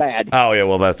bad. Oh, yeah,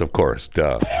 well, that's of course.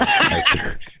 Duh.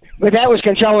 But that was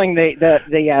controlling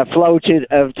the flow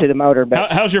to the motor.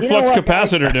 But how's your flux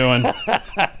capacitor doing?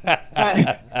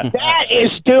 That is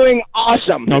doing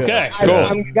awesome. Okay, cool.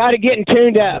 I'm got it getting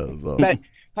tuned up. But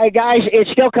hey, guys, it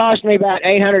still costs me about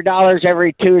 $800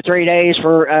 every 2 or 3 days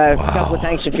for a couple of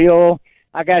tanks of fuel.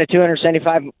 I got a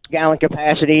 275-gallon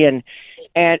capacity,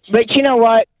 but you know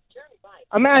what?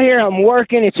 I'm out here. I'm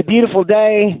working. It's a beautiful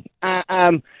day.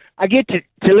 I get to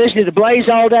listen to the Blaze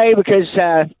all day because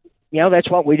that's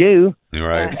what we do.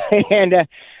 Right. And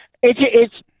it's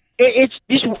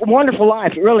just a wonderful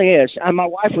life. It really is. My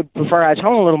wife would prefer I was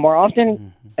home a little more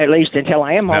often, at least until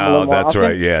I am home a little more often. No, that's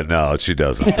right. Yeah, no, she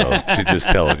doesn't, though. She's just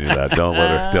telling you that.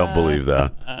 Don't believe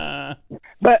that.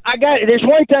 But there's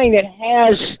one thing that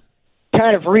has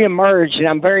kind of reemerged, and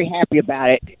I'm very happy about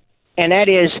it, and that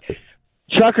is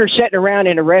truckers sitting around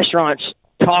in the restaurants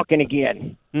talking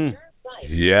again.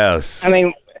 Yes. I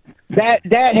mean, that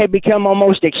had become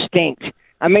almost extinct.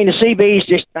 I mean, the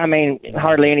CBs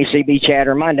hardly any CB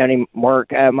chatter. Mine doesn't even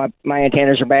work. My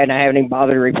antennas are bad, and I haven't even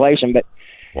bothered to replace them. But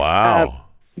wow.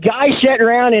 Guys sitting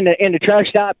around in the truck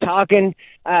stop talking.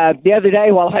 The other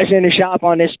day while I was in the shop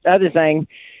on this other thing,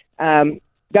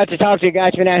 got to talk to a guy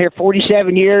that's been out here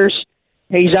 47 years.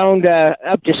 He's owned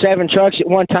up to 7 trucks at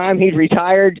one time. He'd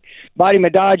retired, bought him a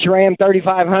Dodge Ram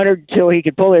 3500 until he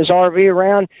could pull his RV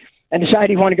around, and decided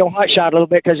he wanted to go hot shot a little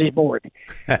bit because he's bored.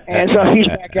 And so he's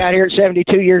back out here at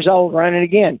 72 years old running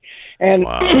again. And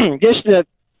wow. Just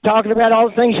talking about all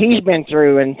the things he's been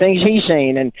through and things he's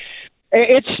seen. And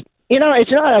it's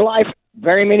not a life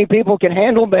very many people can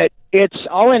handle, but it's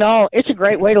all in all, it's a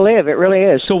great way to live. It really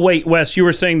is. So wait, Wes, you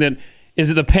were saying that, is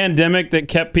it the pandemic that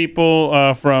kept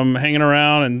people from hanging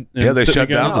around? And yeah, they shut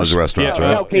down those restaurants,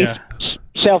 right? Yeah.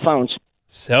 Cell phones.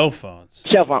 Cell phones.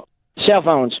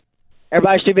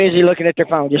 Everybody's too busy looking at their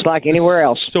phone, just like anywhere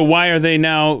else. So why are they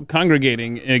now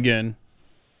congregating again?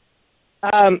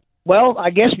 Well, I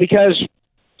guess because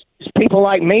it's people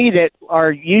like me that are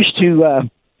used to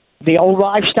the old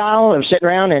lifestyle of sitting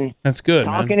around and that's good,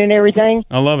 talking man. And everything.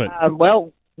 I love it.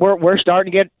 Well, we're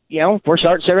starting to get, we're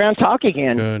starting to sit around and talk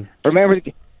again. Good. Remember,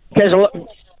 because,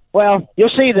 you'll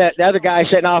see the other guys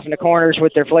sitting off in the corners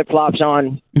with their flip-flops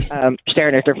on,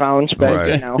 staring at their phones, but,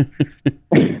 right.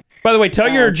 By the way, tell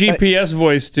your GPS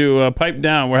voice to pipe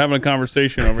down. We're having a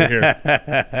conversation over here.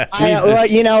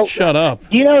 Shut up.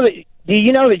 Do you know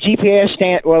that GPS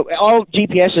all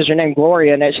GPSs are named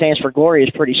Gloria, and that stands for Gloria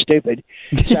is pretty stupid.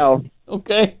 So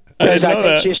okay. I didn't know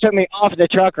that. She just took me off the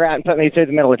truck route and put me through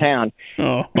the middle of town.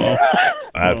 Which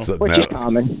is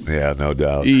common. Yeah, no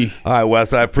doubt. All right,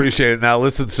 Wes, I appreciate it. Now,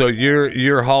 listen. So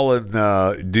you're hauling.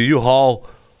 Do you haul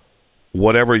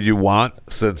whatever you want?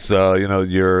 Since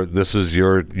this is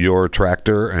your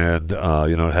tractor, and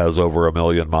it has over 1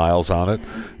 million miles on it.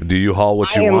 Do you haul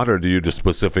what you want, or do you just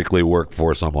specifically work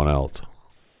for someone else?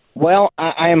 Well,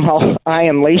 I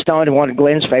am leased on to one of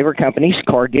Glenn's favorite companies,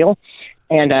 Cargill,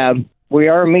 and we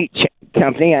are a meat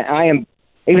company. I am,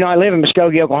 even though I live in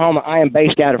Muskogee, Oklahoma, I am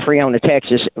based out of Freona,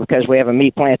 Texas, because we have a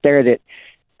meat plant there that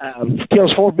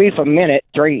kills 4 beef a minute,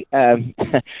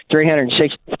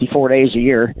 364 days a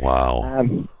year. Wow.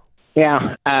 They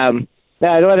run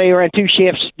 2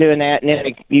 shifts doing that, and then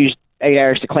they use 8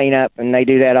 hours to clean up, and they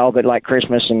do that all but like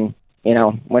Christmas and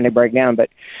when they break down. But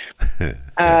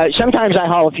sometimes I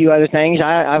haul a few other things.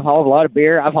 I've hauled a lot of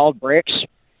beer. I've hauled bricks.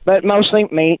 But mostly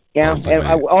meat, yeah. And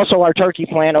also our turkey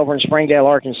plant over in Springdale,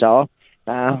 Arkansas.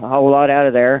 A whole lot out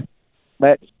of there.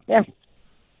 But, yeah.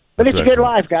 But it's a good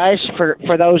life, guys,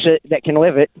 for those that can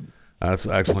live it. That's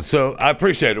excellent. So I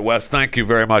appreciate it, Wes. Thank you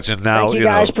very much. And now, Thank you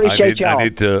guys. Appreciate y'all. I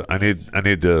need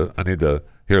to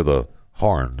hear the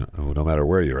horn, no matter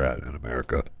where you're at in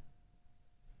America.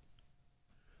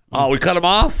 Oh, we cut him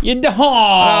off?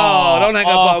 Oh, don't hang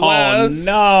up on Wes.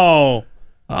 No.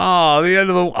 Oh, the end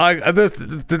of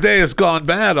the day has gone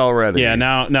bad already. Yeah,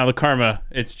 now the karma,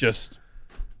 it's just,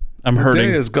 I'm hurting. The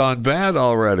day has gone bad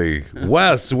already.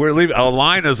 Wes, we're leaving. A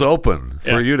line is open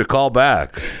for you to call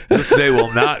back. This day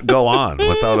will not go on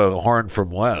without a horn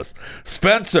from Wes.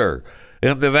 Spencer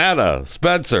in Nevada.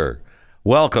 Spencer,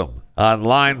 welcome on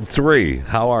line 3.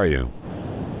 How are you?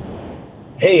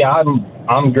 Hey,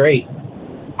 I'm great.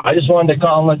 I just wanted to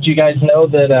call and let you guys know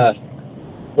that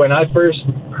when I first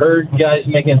heard guys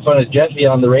making fun of Jeffy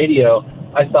on the radio,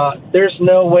 I thought, there's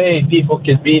no way people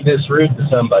could be this rude to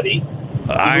somebody.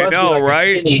 I know,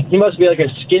 right? He must be like a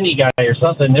skinny guy or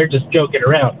something. They're just joking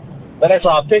around. Then I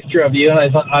saw a picture of you, and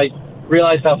I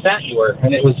realized how fat you were,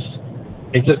 and it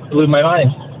just blew my mind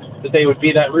that they would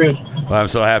be that rude. Well, I'm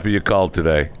so happy you called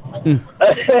today.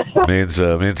 means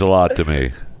a lot to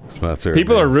me, Spencer.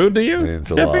 People are rude to you,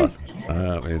 means a Jeffy? lot.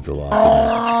 Means a lot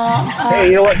to me. Hey,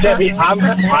 you know what, Jeffy?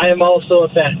 I am also a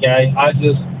fat guy. I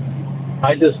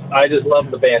just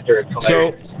love the banter. It's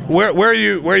So where are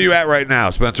you at right now,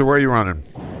 Spencer? Where are you running?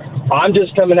 I'm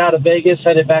just coming out of Vegas,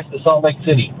 headed back to Salt Lake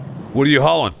City. What are you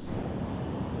hauling?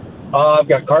 I've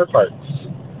got car parts.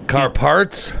 Car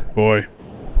parts? Boy.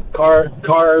 Car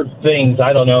things.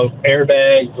 I don't know,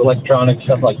 airbags, electronics,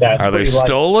 stuff like that. Are they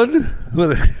stolen?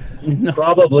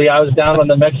 Probably. I was down on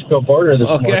the Mexico border this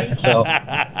morning, so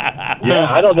yeah,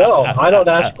 I don't know. I don't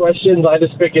ask questions. I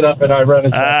just pick it up and I run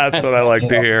it. That's what I like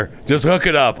to hear. Just hook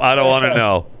it up. I don't want to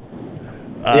know.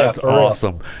 That's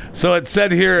awesome. So it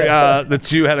said here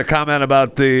that you had a comment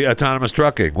about the autonomous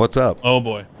trucking. What's up? Oh,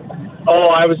 boy. Oh,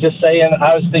 I was just saying,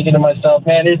 I was thinking to myself,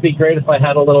 man, it'd be great if I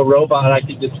had a little robot I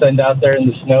could just send out there in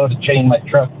the snow to chain my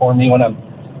truck for me when I'm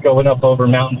going up over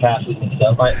mountain passes and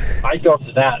stuff. I'd go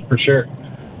for that for sure.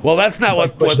 Well, that's not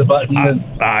what the button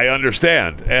I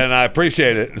understand, and I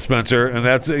appreciate it, Spencer. And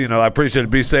that's I appreciate it.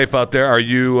 Be safe out there. Are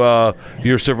you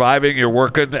you're surviving? You're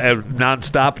working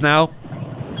nonstop now?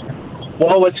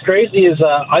 Well, what's crazy is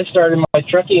I started my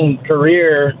trucking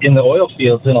career in the oil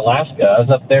fields in Alaska. I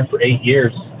was up there for 8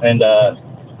 years, and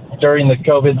during the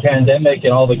COVID pandemic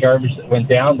and all the garbage that went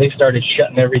down, they started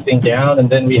shutting everything down, and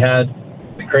then we had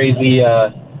the crazy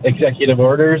executive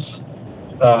orders.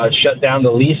 Shut down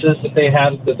the leases that they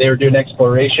had, that they were doing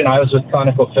exploration. I was with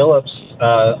ConocoPhillips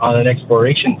on an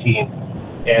exploration team,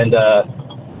 and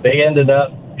they ended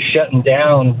up shutting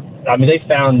down. I mean, they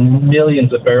found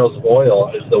millions of barrels of oil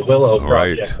as the Willow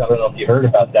project. I don't know if you heard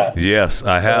about that. Yes,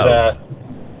 I have. But,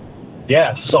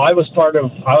 yeah, so I was part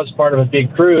of a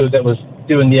big crew that was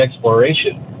doing the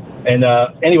exploration. And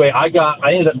anyway, I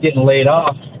ended up getting laid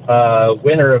off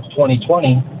winter of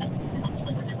 2020.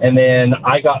 And then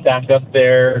I got back up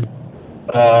there,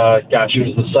 it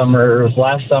was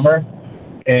last summer.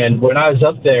 And when I was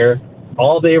up there,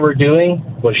 all they were doing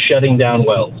was shutting down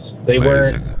wells. They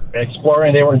weren't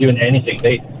exploring, they weren't doing anything.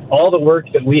 All the work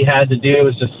that we had to do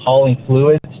was just hauling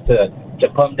fluids to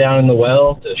pump down in the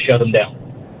well to shut them down.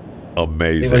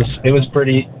 Amazing. It was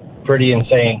pretty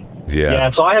insane.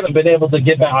 Yeah. So I haven't been able to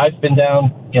get back. I've been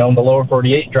down, in the lower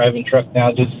 48 driving truck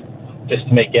now just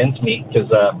to make ends meet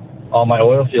because all my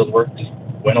oil field work just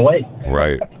went away.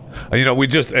 Right. We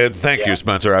just thank you,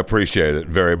 Spencer. I appreciate it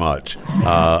very much.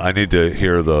 I need to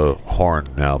hear the horn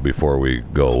now before we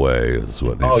go away. Is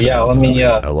what needs to happen. Let me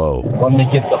hello. Let me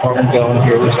get the horn going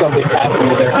here. There's something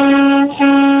happening there.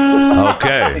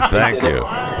 Okay, thank you.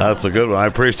 That's a good one. I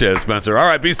appreciate it, Spencer. All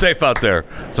right, be safe out there,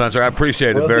 Spencer. I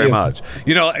appreciate it very much.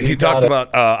 He talked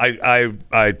about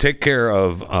I take care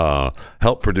of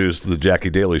help produce the Jackie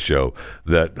Daly Show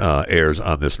that airs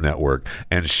on this network,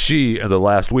 and she the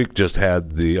last week just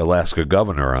had the Alaska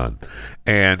governor on,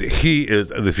 and he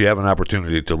is, if you have an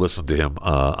opportunity to listen to him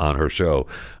on her show,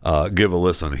 give a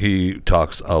listen. He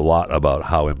talks a lot about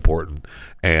how important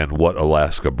and what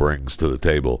Alaska brings to the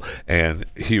table. And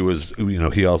we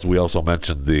also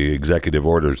mentioned the executive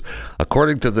orders.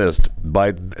 According to this,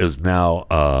 Biden is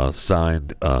now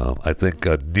signed, I think,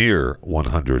 near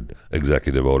 100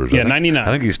 executive orders. Yeah, 99.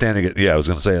 I think he's standing at, I was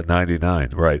going to say at 99,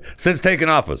 right, since taking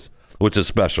office, which is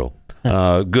special.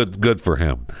 Good for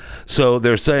him. So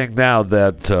they're saying now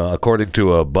that according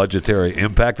to a budgetary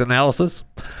impact analysis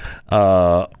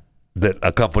that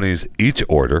accompanies each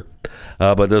order,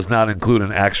 but does not include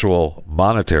an actual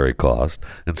monetary cost.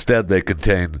 Instead, they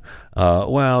contain,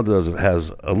 does it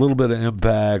has a little bit of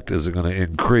impact? Is it going to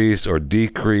increase or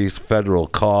decrease federal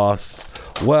costs?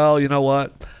 Well, you know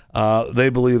what? They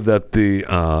believe that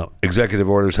the executive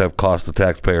orders have cost the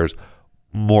taxpayers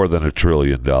more than $1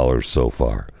 trillion so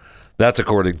far. That's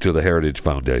according to the Heritage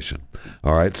Foundation.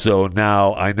 All right, so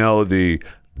now I know the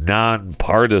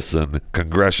nonpartisan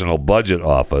Congressional Budget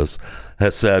Office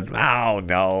has said, oh,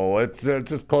 no, it's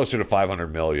closer to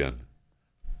 $500 million.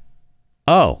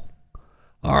 Oh,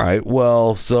 all right.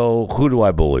 Well, so who do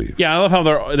I believe? Yeah, I love how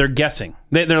they're guessing.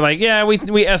 They're like, yeah,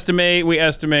 we estimate,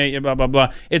 blah, blah,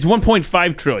 blah. It's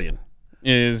 $1.5 trillion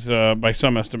is by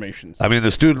some estimations. I mean, the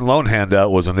student loan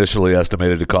handout was initially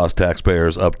estimated to cost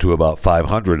taxpayers up to about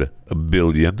 $500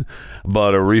 billion,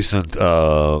 but a recent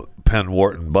Penn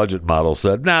Wharton budget model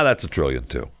said, that's $1 trillion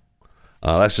too.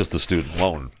 That's just the student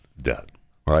loan debt,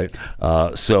 right?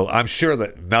 So I'm sure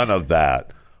that none of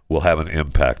that will have an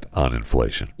impact on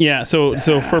inflation. Yeah.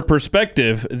 So for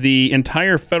perspective, the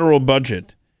entire federal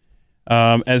budget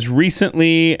As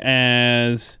recently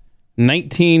as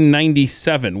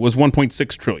 1997 was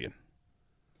 1.6 trillion.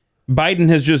 Biden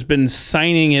has just been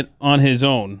signing it on his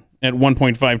own at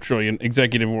 1.5 trillion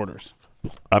executive orders.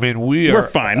 I mean, we're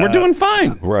fine. We're doing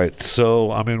fine. Right.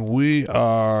 So, I mean, we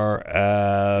are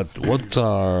at, what's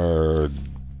our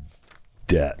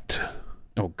debt?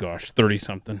 Oh, gosh,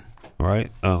 30-something.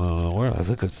 Right? Where I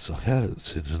think it's ahead.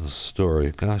 It's in the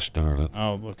story. Gosh darn it.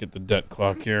 I'll look at the debt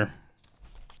clock here.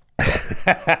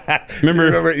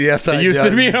 Remember? Yes, I used to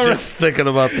be just thinking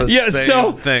about the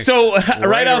same thing. So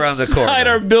right outside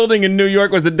our building in New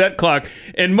York was a debt clock,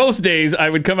 and most days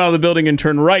I would come out of the building and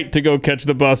turn right to go catch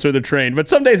the bus or the train. But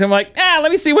some days I'm like,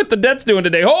 let me see what the debt's doing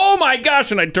today. Oh my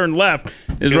gosh! And I turn left.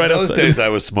 In right those outside. days, I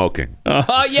was smoking. So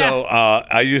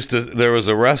I used to. There was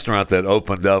a restaurant that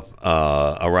opened up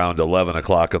around 11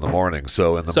 o'clock in the morning.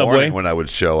 So in the Subway? morning when I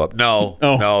would show up, no,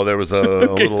 there was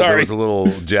a there was a little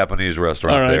Japanese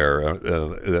restaurant there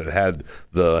that had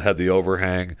the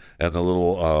overhang and the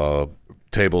little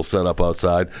table set up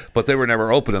outside, but they were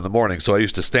never open in the morning. So I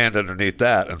used to stand underneath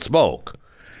that and smoke.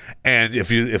 And if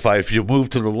you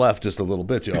move to the left just a little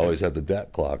bit, you always had the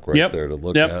debt clock right there to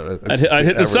look at. I'd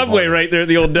hit the subway right there,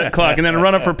 the old debt clock, and then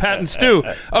run up for Pat and Stu.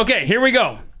 Okay, here we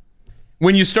go.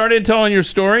 When you started telling your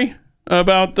story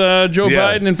about Joe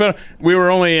Biden and we were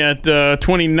only at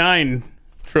 29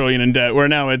 trillion in debt. We're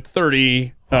now at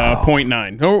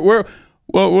 30.9.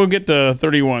 We'll get to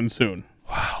 31 soon.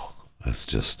 Wow, that's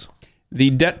just the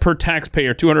debt per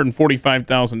taxpayer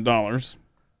 $245,000.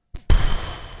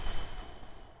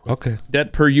 Okay.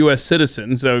 Debt per U.S.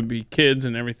 citizens, that would be kids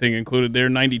and everything included there,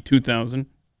 92,000.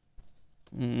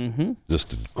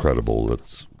 Just incredible.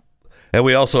 And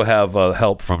we also have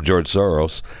help from George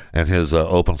Soros and his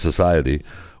Open Society,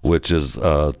 which is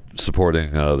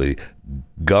supporting the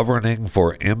Governing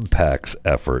for Impacts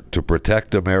effort to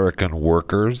protect American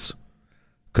workers,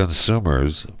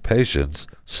 consumers, patients,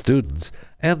 students,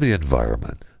 and the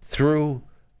environment through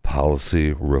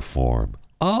policy reform.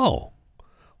 Oh.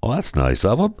 Well, that's nice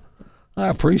of them. I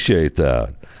appreciate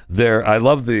that. I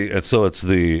love it's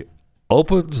the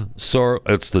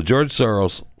it's the George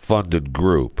Soros funded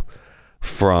group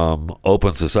from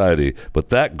Open Society, but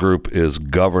that group is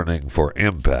Governing for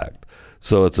Impact.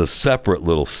 So it's a separate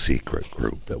little secret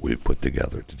group that we've put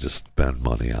together to just spend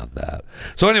money on that.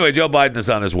 So anyway, Joe Biden is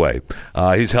on his way.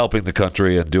 He's helping the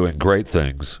country and doing great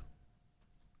things.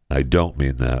 I don't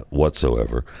mean that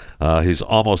whatsoever. He's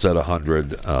almost at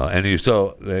 100, and he's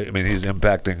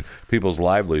impacting people's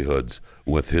livelihoods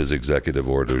with his executive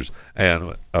orders.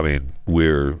 And I mean,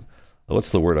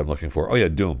 what's the word I'm looking for? Oh yeah,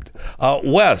 doomed.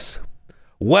 Wes,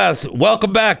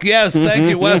 welcome back. Yes, thank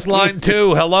you, Wes. Line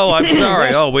 2. Hello. I'm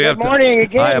sorry. Oh, we have to. Good morning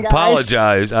again, I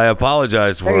apologize. Guys. I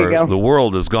apologize for the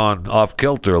world has gone off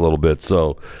kilter a little bit.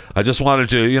 So I just wanted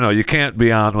to, you can't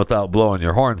be on without blowing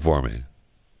your horn for me.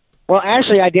 Well,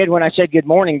 actually, I did when I said good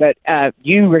morning, but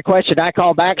you requested I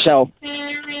call back, so.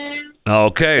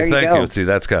 Okay, thank you. See,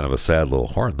 that's kind of a sad little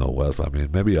horn, though, Wes. I mean,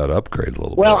 maybe you ought to upgrade a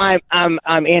little bit. Well,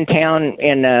 I'm in town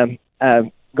and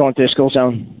going through the school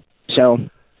zone, so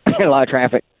a lot of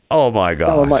traffic. Oh my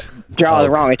gosh! Draw the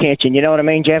wrong attention. You know what I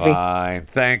mean, Jeffy? Fine.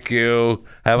 Thank you.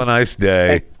 Have a nice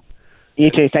day.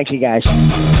 You too. Thanks, you guys.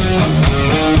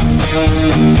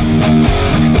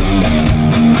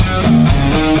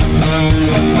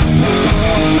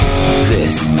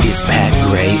 This is Pat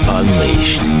Gray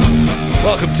Unleashed.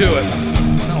 Welcome to it.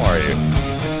 How are you?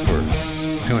 Thanks for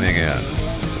tuning in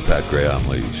to Pat Gray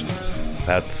Unleashed.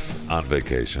 Pat's on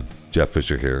vacation. Jeff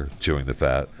Fisher here, chewing the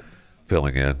fat,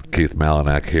 filling in. Keith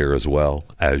Malinak here as well,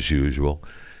 as usual.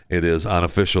 It is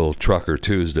Unofficial Trucker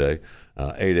Tuesday,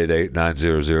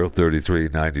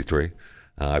 888-900-3393.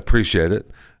 I appreciate it.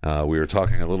 We were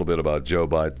talking a little bit about Joe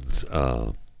Biden's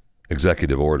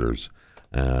executive orders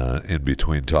in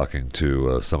between talking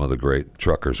to some of the great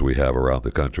truckers we have around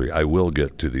the country. I will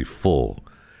get to the full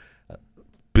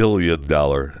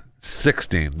billion-dollar,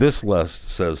 this list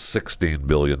says $16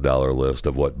 billion list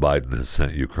of what Biden has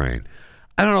sent Ukraine.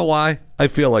 I don't know why. I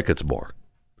feel like it's more.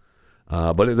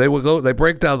 But they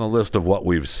break down the list of what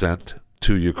we've sent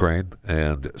to Ukraine,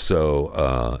 and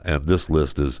so and this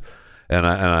list is, and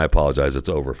I apologize, it's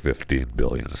over 15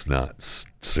 billion. It's not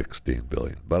 16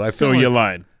 billion. But I feel so you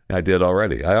lied. I did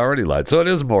already. I already lied. So it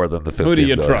is more than the 15 Who do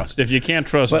you billion. trust? If you can't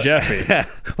trust Jeffy.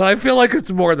 Well, I feel like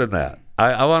it's more than that.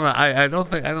 I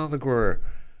think we're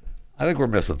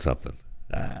missing something.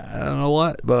 I don't know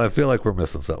what, but I feel like we're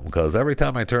missing something because every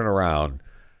time I turn around,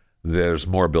 there's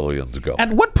more billions going.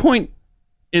 At what point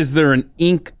is there an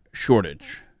ink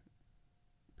shortage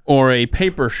or a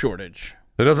paper shortage?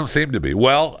 There doesn't seem to be.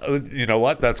 Well, you know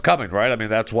what? That's coming, right? I mean,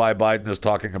 that's why Biden is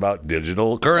talking about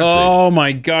digital currency. Oh,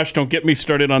 my gosh. Don't get me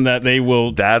started on that. They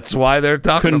will That's why they're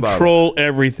talking about it. Control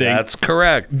everything. That's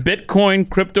correct. Bitcoin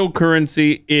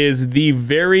cryptocurrency is the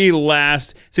very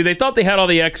last. See, they thought they had all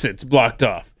the exits blocked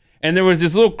off. And there was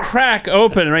this little crack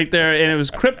open right there, and it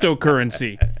was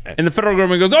cryptocurrency. And the federal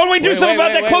government goes, oh, do something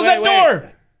about that. Close that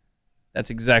door. That's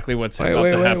exactly what's about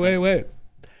to happen. Wait.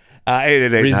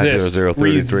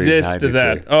 888-900-3393. Resist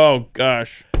that. Oh,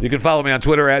 gosh. You can follow me on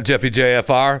Twitter at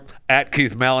JeffyJFR, at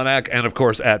Keith Malinak, and, of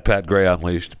course, at Pat Gray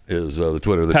Unleashed is the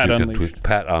Twitter that Pat you Unleashed. can tweet.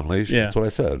 Pat Unleashed. Yeah. That's what I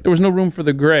said. There was no room for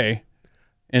the gray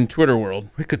in Twitter world.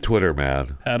 We could Twitter,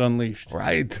 man. Pat Unleashed.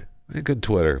 Right. We could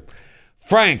Twitter.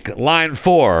 Frank, line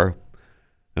 4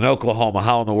 in Oklahoma.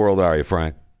 How in the world are you,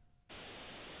 Frank?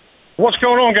 What's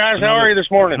going on, guys? How are you this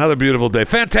morning? Another beautiful day.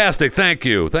 Fantastic. Thank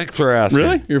you. Thanks for asking.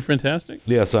 Really? You're fantastic?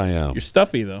 Yes, I am. You're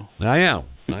stuffy, though. I am.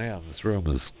 This room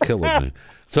is killing me.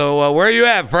 So where are you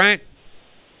at, Frank?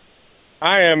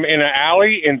 I am in an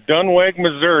alley in Dunweg,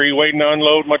 Missouri, waiting to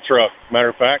unload my truck. Matter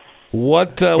of fact.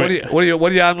 What are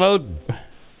you unloading?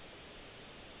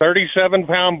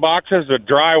 37-pound boxes of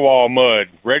drywall mud,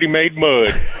 ready-made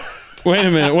mud. Wait a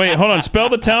minute. Wait, hold on. Spell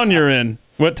the town you're in.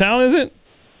 What town is it?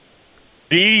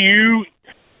 Duenweg.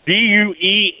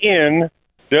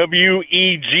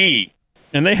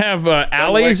 And they have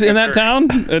alleys in that town?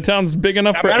 The town's big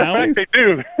enough for alleys? Matter of fact, they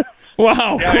do.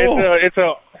 Wow, yeah, cool.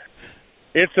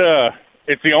 It's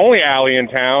the only alley in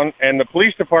town, and the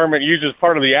police department uses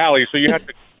part of the alley, so you have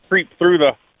to creep through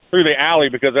the alley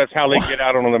because that's how they get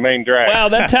out on the main drag. Wow,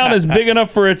 that town is big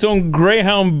enough for its own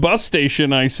Greyhound bus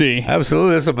station, I see.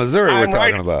 Absolutely. This is Missouri we're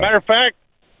talking about. Matter of fact,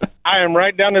 I am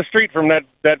right down the street from that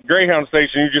Greyhound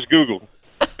station you just Googled.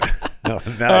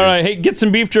 Nice. All right, hey, get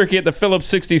some beef jerky at the Phillips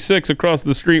 66 across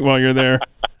the street while you're there.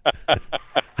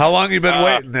 How long have you been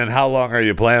waiting, and how long are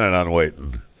you planning on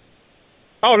waiting?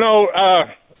 Oh, no.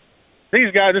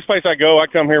 These guys, this place I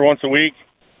come here once a week,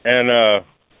 and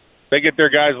they get their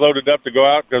guys loaded up to go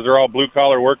out because they're all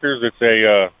blue-collar workers. It's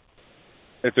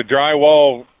a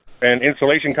drywall and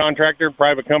insulation contractor,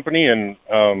 private company, and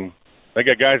they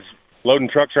got guys loading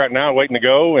trucks right now waiting to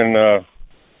go, and it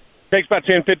takes about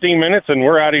 10, 15 minutes, and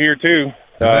we're out of here, too.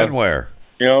 And then where?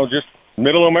 Just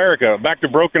middle America, back to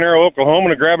Broken Arrow, Oklahoma,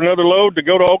 to grab another load to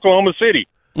go to Oklahoma City.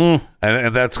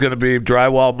 And that's going to be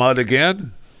drywall mud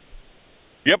again?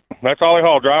 Yep, that's all they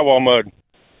haul, drywall mud.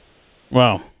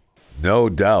 Wow. No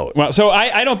doubt. Well, so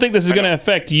I don't think this is going to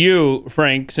affect you,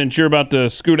 Frank, since you're about to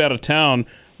scoot out of town.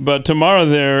 But tomorrow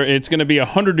it's going to be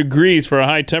 100 degrees for a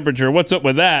high temperature. What's up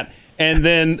with that? And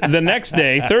then the next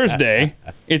day, Thursday,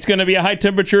 it's going to be a high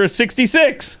temperature of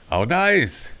 66. Oh,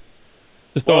 nice.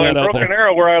 Just throwing that out there. Broken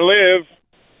Arrow, where I live,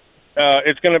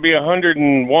 it's going to be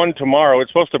 101 tomorrow. It's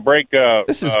supposed to break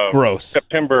this is gross.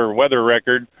 September weather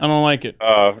record. I don't like it.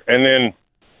 And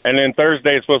then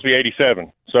Thursday it's supposed to be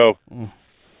 87. So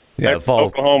yeah, that's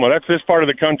Oklahoma. That's this part of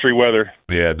the country weather.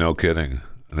 Yeah, no kidding.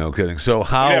 So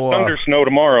how? We have thunder snow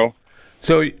tomorrow.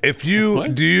 So if you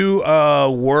do you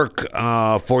work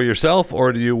for yourself,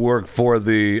 or do you work for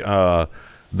the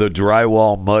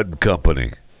drywall mud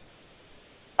company?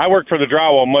 I work for the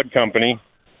drywall mud company.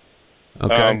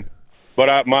 Okay.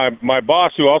 But my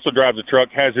boss, who also drives a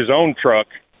truck, has his own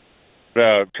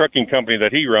trucking company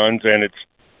that he runs, and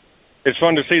it's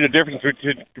fun to see the difference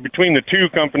between the two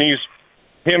companies.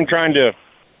 Him trying to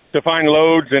find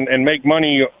loads and make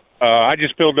money. I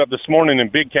just filled up this morning in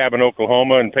Big Cabin,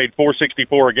 Oklahoma, and paid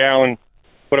 $4.64 a gallon.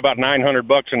 Put about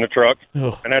 $900 in the truck,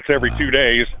 and that's every 2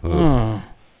 days.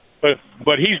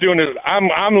 But he's doing it.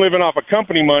 I'm living off of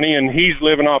company money, and he's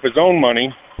living off his own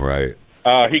money. Right.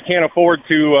 He can't afford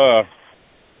to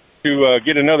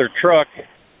get another truck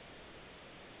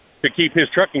to keep his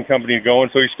trucking company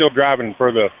going, so he's still driving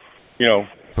for the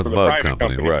for the mud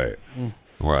company. Right.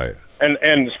 Right.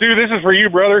 And Stu, this is for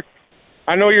you, brother.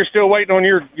 I know you're still waiting on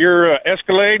your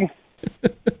Escalade.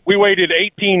 We waited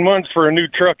 18 months for a new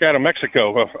truck out of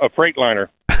Mexico, a Freightliner,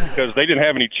 because they didn't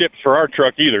have any chips for our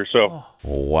truck either. So.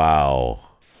 Wow.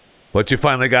 But you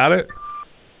finally got it?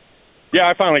 Yeah,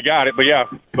 I finally got it, but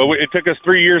it took us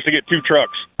 3 years to get two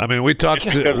trucks. I mean, we talked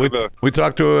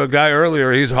to a guy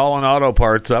earlier. He's hauling auto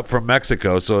parts up from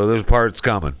Mexico, so there's parts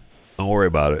coming. Don't worry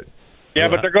about it. Yeah,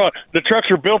 but they're going. The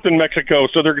trucks are built in Mexico,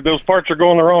 so those parts are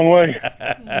going the wrong way.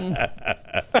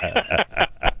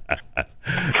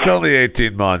 It's only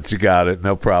 18 months. You got it.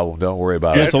 No problem. Don't worry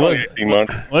about it. So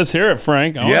let's hear it,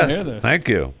 Frank. I want to hear this. Thank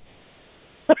you.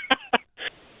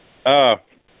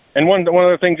 And And one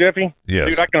other thing, Jeffy.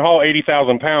 Yes. Dude, I can haul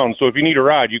 80,000 pounds. So if you need a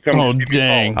ride, you come. Oh,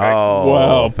 dang! Oh,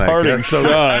 wow! thank you. Parting That's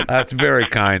shot. That's very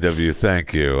kind of you.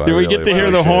 Thank you. Do we get to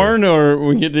hear the horn, or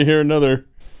we get to hear another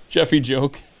Jeffy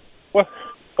joke? Well,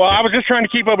 I was just trying to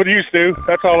keep up with you, Stu.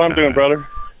 That's all I'm doing, brother.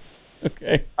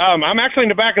 Okay. I'm actually in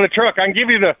the back of the truck. I can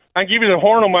give you the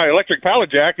horn on my electric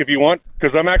pallet jack if you want,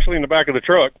 because I'm actually in the back of the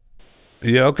truck.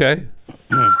 Yeah. Okay.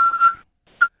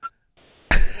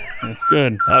 That's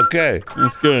good. Okay.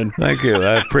 That's good. Thank you.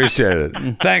 I appreciate it.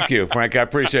 Thank you, Frank. I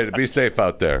appreciate it. Be safe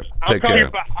out there. Take care.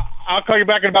 I'll call you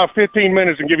back in about 15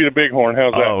 minutes and give you the big horn.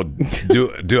 How's that? Oh,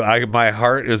 my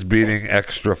heart is beating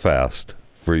extra fast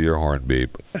for your horn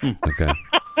beep. Okay.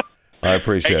 I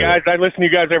appreciate it. Hey, guys, I listen to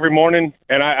you guys every morning,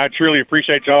 and I truly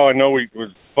appreciate y'all. I know it was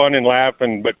fun and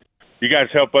laughing, but you guys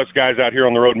help us guys out here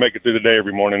on the road make it through the day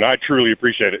every morning. I truly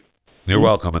appreciate it. You're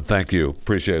welcome, and thank you.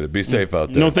 Appreciate it. Be safe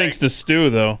out there. No thanks to Stu,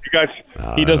 though. You guys,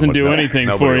 he doesn't do anything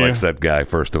for you. Nobody likes that guy,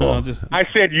 first of all. I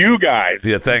said you guys.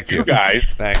 Yeah, thank you. You guys.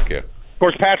 Thank you. Of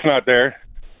course, Pat's not there,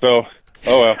 so,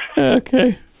 oh well.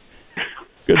 Okay.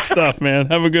 Good stuff, man.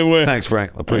 Have a good one. Thanks,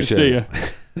 Frank. Appreciate it.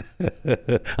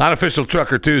 Unofficial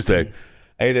Trucker Tuesday.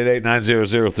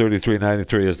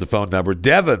 888-900-3393 is the phone number.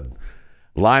 Devin,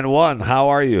 line 1, how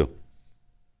are you?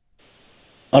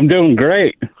 I'm doing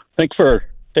great. Thanks for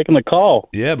taking the call.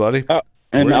 Yeah, buddy.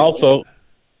 And also,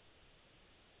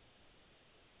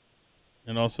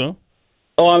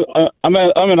 I'm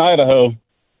in Idaho.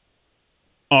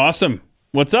 Awesome.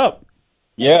 What's up?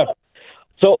 Yeah.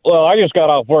 So, I just got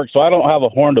off work, so I don't have a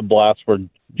horn to blast for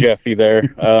Jeffy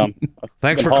there.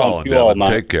 Thanks for calling, Devin.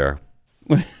 Take care.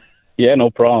 Yeah, no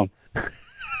problem.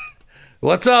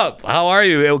 What's up? How are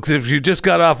you? If you just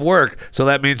got off work, so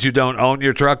that means you don't own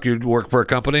your truck, you work for a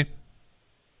company?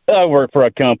 I work for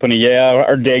a company, yeah.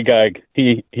 Our day guy,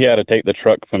 he had to take the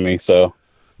truck from me, so.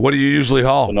 What do you usually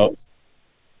haul?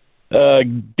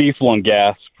 Diesel and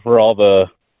gas for all the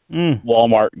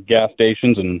Walmart gas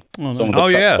stations and some of the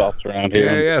truck stops around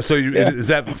here. Yeah. So is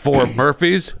that for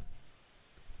Murphy's?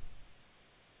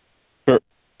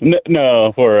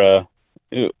 No, for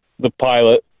the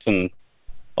pilots and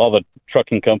all the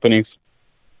trucking companies.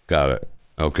 Got it.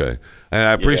 Okay, and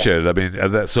I appreciate it. I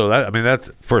mean, that's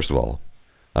first of all.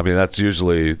 I mean, that's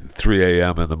usually 3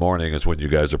 a.m. in the morning is when you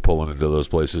guys are pulling into those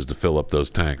places to fill up those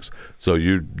tanks. So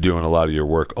you're doing a lot of your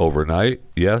work overnight,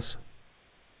 yes?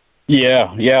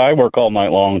 Yeah, I work all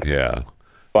night long. Yeah.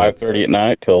 5:30 at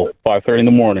night till 5:30 in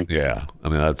the morning. Yeah. I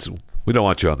mean, we don't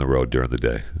want you on the road during the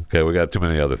day. Okay, we got too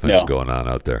many other things going on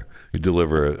out there. You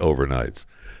deliver it overnights.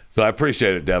 So I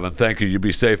appreciate it, Devin. Thank you. You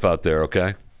be safe out there,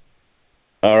 okay?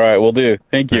 All right, will do.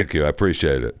 Thank you. Thank you. I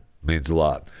appreciate it. Means a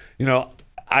lot. You know,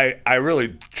 I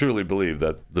really, truly believe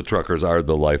that the truckers are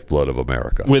the lifeblood of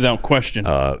America. Without question.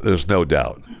 There's no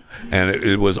doubt. And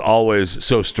it was always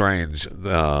so strange, when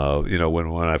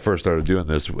I first started doing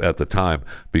this at the time,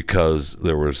 because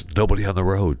there was nobody on the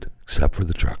road except for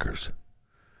the truckers.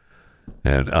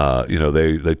 And,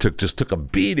 they took a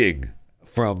beating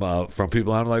from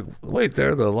people. I'm like, wait,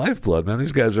 they're the lifeblood, man.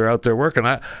 These guys are out there working.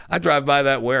 I drive by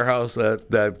that warehouse,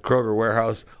 that Kroger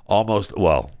warehouse,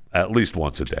 at least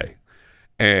once a day.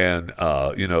 And,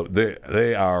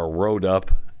 they are rode up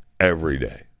every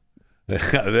day.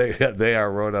 They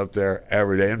are rode up there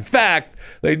every day. In fact,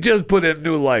 they just put in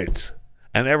new lights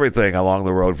and everything along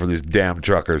the road for these damn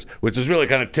truckers, which is really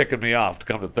kind of ticking me off, to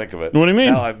come to think of it. What do you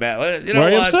mean? Now I'm mad. Why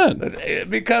are you upset?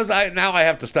 Because now I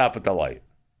have to stop at the light.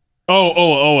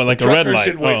 Oh, like a red light.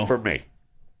 Should wait for me.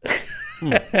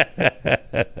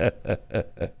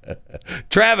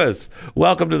 Travis,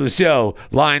 welcome to the show.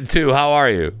 Line 2, how are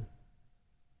you?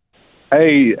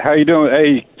 Hey, how you doing?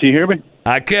 Hey, can you hear me?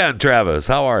 I can, Travis.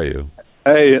 How are you?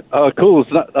 Hey, cool.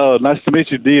 It's nice to meet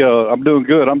you. I'm doing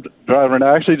good. I'm driving.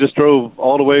 I actually just drove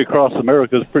all the way across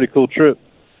America. It's a pretty cool trip.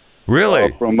 Really? I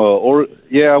went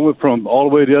from all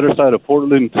the way to the other side of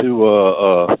Portland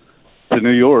to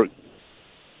New York,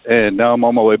 and now I'm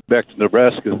on my way back to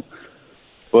Nebraska.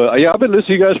 But I've been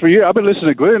listening to you guys for years. I've been listening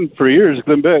to Glenn for years,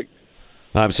 Glenn Beck.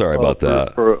 I'm sorry about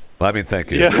that.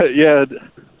 Thank you. Yeah.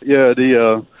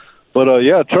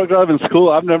 Truck driving's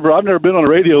cool. I've never been on the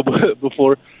radio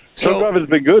before. Truck driving's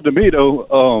been good to me though.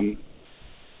 I've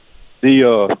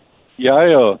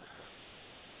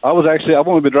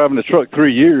only been driving the truck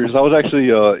 3 years. I was actually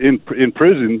in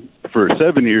prison for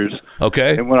 7 years.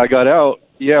 Okay. And when I got out,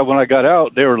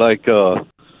 they were like, if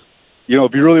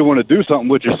you really want to do something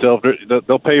with yourself,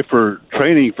 they'll pay for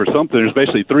training for something. There's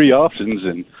basically 3 options,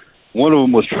 and one of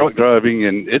them was truck driving.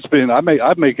 And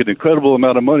I make an incredible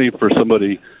amount of money for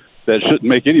somebody that shouldn't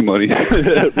make any money,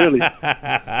 really.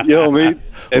 You know what I mean?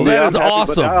 Well, that is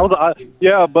awesome.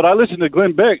 But I listened to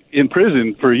Glenn Beck in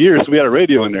prison for years. We had a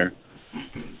radio in there.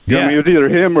 You know what I mean? It was either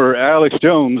him or Alex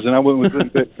Jones, and I went with Glenn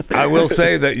Beck. I will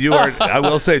say that you are. I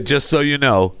will say, just so you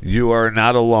know, you are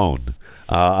not alone.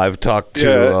 I've talked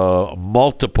to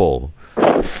multiple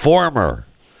former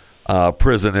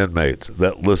prison inmates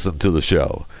that listen to the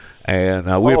show,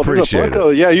 and we appreciate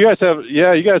it.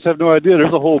 You guys have no idea.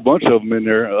 There's a whole bunch of them in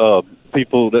there.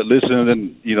 People that listen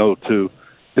and to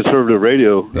conservative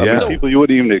radio. I mean, people you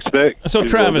wouldn't even expect. So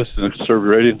Travis, conservative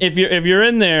radio. If you're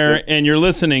in there and you're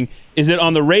listening, is it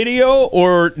on the radio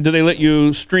or do they let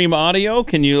you stream audio?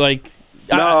 Can you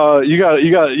No, you got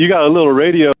a little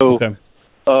radio. Okay.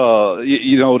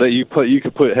 That you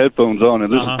could put headphones on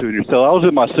and listen to in your cell. I was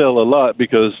in my cell a lot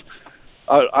because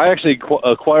I actually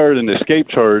acquired an escape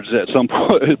charge at some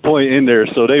point in there,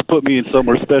 so they put me in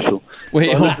somewhere special.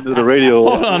 Wait, I listened to the radio.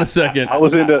 Hold on a second. I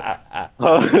was in the.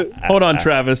 Hold on,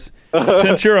 Travis.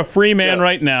 Since you're a free man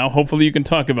right now, hopefully you can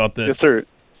talk about this. Yes, sir.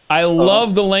 I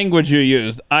love the language you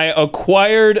used. I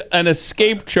acquired an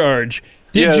escape charge.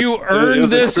 Did you earn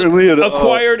this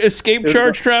acquired escape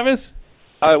charge, Travis?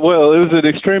 It was an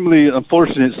extremely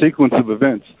unfortunate sequence of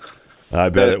events. I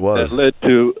bet it was.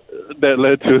 That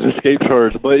led to his escape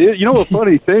charge. But the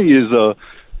funny thing is,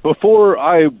 before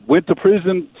I went to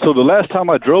prison, so the last time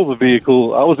I drove a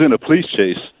vehicle, I was in a police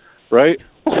chase, right?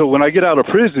 So when I get out of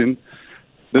prison,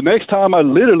 the next time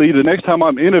I'm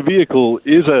in a vehicle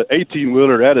is a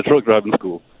 18-wheeler at a truck driving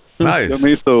school. Nice. You know what I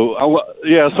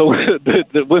mean? So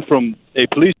it went from a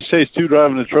police chase to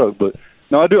driving a truck, but.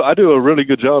 No, I do a really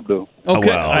good job, though.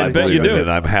 Okay, I bet you do. And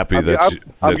I'm happy that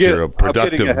you're a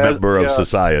productive member of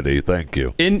society. Thank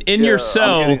you. In your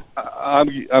cell, I'm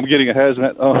getting a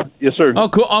hazmat. Yes, sir. Oh,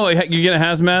 cool. Oh, you get a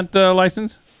hazmat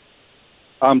license?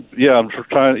 I'm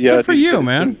trying. Yeah. Good for you,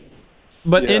 man.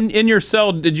 But in your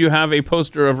cell, did you have a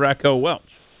poster of Raquel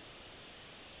Welch?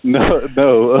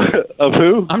 No. Of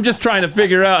who? I'm just trying to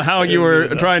figure out how you were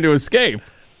trying to escape.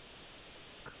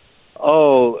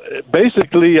 Oh,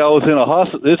 basically, I was in a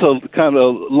hospital. It's a kind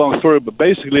of long story, but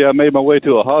basically, I made my way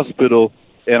to a hospital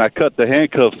and I cut the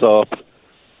handcuffs off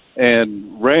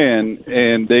and ran,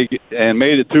 and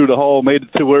made it through the hall, made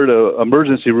it to where the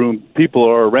emergency room people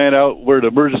are. Ran out where the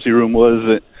emergency room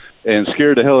was and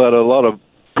scared the hell out of a lot of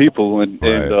people and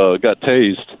got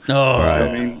tased. Oh, right.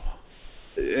 I mean,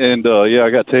 and I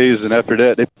got tased, and after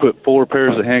that, they put 4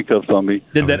 pairs of handcuffs on me.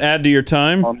 Did that add to your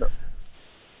time?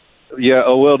 Yeah.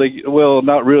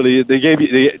 Not really. They gave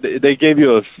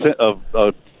you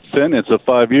a sentence of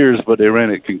 5 years, but they ran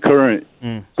it concurrent.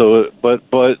 So, but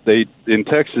they in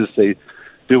Texas they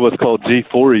do what's called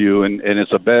G4U, and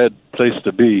it's a bad place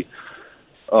to be.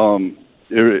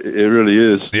 It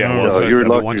really is. Yeah.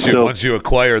 Well, once you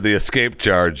acquire the escape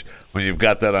charge, when you've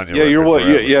got that on your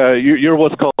you're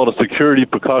what's called a security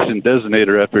precaution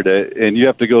designator after that, and you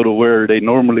have to go to where they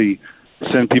normally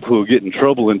send people who get in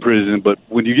trouble in prison. But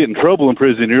when you get in trouble in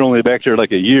prison, you're only back there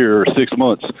like a year or 6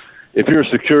 months. If you're a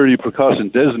security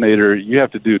precaution designator, you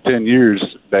have to do 10 years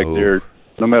back there,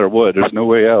 no matter what. There's no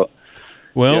way out.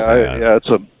 Well,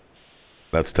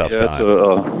 that's tough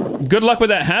time. Good luck with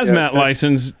that hazmat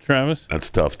license, Travis. That's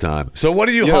tough time. So what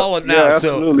are you hauling now?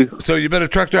 Absolutely. So you've been a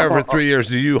truck driver for 3 years.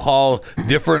 Do you haul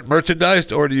different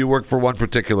merchandise, or do you work for one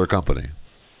particular company?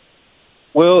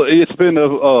 Well, it's been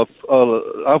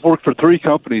I've worked for 3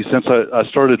 companies since I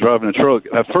started driving a truck.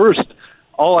 At first,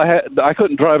 I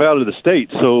couldn't drive out of the state,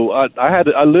 so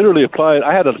I literally applied.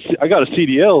 I got a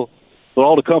CDL, but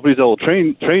all the companies that will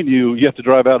train you have to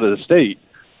drive out of the state.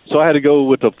 So I had to go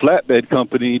with a flatbed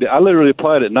company. I literally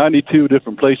applied at 92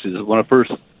 different places when I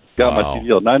first got my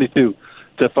CDL, 92,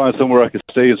 to find somewhere I could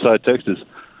stay inside Texas.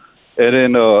 And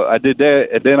then I did that,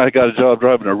 and then I got a job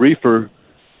driving a reefer,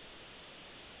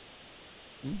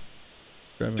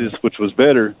 which was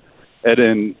better. And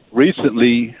then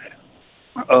recently,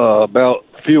 about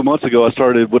a few months ago, I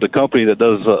started with a company that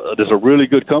does a really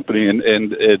good company and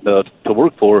to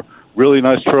work for. Really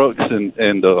nice trucks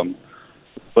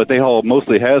but they haul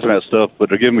mostly hazmat stuff. But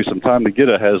they're giving me some time to get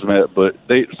a hazmat.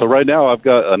 So right now I've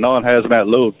got a non-hazmat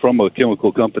load from a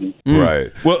chemical company.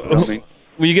 Right. Well,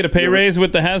 will you get a pay raise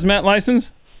with the hazmat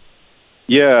license?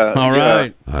 Yeah. All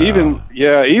right. Even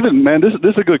man, this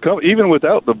is a good company. Even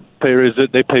without the pay raise,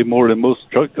 they pay more than most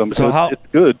truck companies. So it's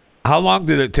good. How long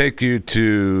did it take you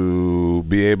to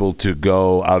be able to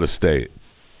go out of state?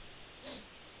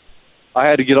 I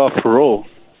had to get off parole.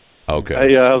 Okay. I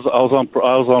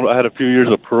had a few years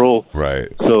of parole.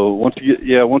 Right. So once you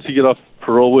get off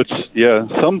parole, which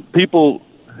some people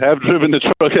have driven the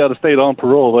truck out of state on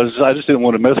parole. I just didn't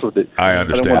want to mess with it. I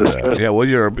understand that. Yeah, well,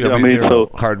 you're a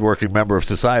hardworking member of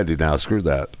society now. Screw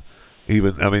that.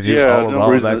 Even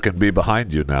all of that can be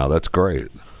behind you now. That's great.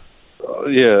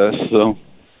 Yeah. So,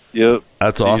 yep.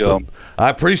 That's awesome. I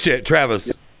appreciate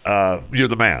Travis. You're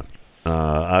the man.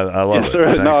 I love it.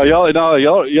 Sir. Y'all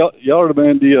are the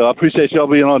man. I appreciate y'all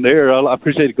being on the air. I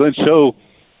appreciate Glenn's show.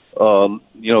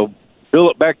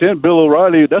 Back then, Bill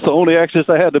O'Reilly, that's the only access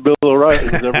I had to Bill O'Reilly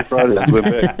was every Friday. I went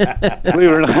back. Believe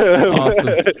it or not. Awesome.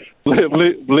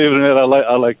 believe it or not, I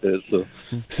like that.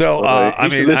 So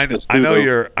I know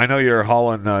you're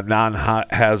hauling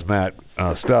non-hazmat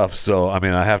stuff. So I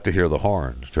mean, I have to hear the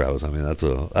horn, Travis. I mean, that's a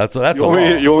you want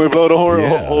me to blow the horn?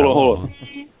 Yeah, hold on.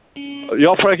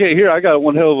 Y'all probably can't hear. I got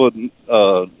one hell of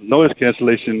a noise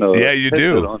cancellation. Yeah, you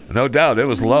do. No doubt. It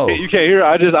was low. You can't hear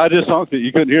it. I just honked it.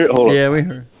 You couldn't hear it. Hold on. Yeah, we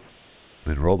heard.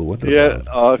 Then roll the window down.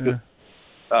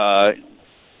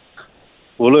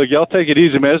 Well, look, y'all take it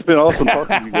easy, man. It's been awesome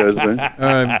talking to you guys, man.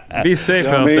 All right. Be safe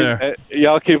out there.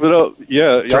 Y'all keep it up.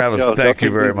 Yeah. Travis, thank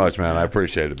you very much, man. I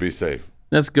appreciate it. Be safe.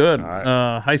 That's good.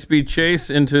 Right. High-speed chase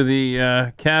into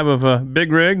the cab of a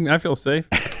big rig. I feel safe.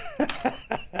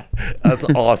 That's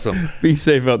awesome. Be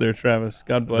safe out there, Travis.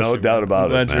 God bless you. No doubt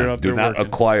about it, man. Do not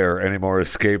acquire any more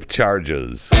escape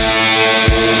charges.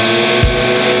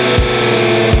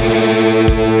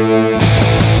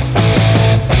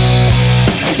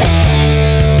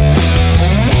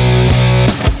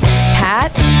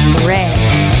 Pat Gray.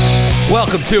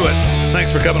 Welcome to it.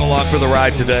 Thanks for coming along for the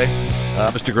ride today.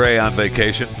 Mr. Gray on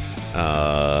vacation.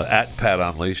 At Pat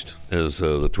Unleashed is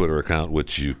the Twitter account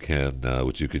which you can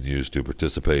use to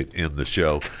participate in the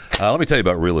show. Let me tell you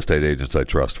about Real Estate Agents I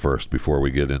Trust first before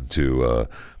we get into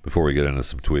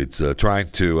some tweets. Trying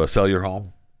to sell your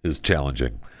home is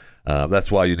challenging.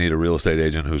 That's why you need a real estate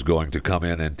agent who's going to come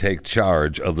in and take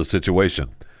charge of the situation.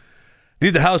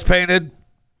 Need the house painted?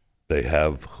 They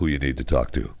have who you need to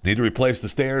talk to. Need to replace the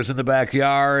stairs in the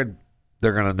backyard?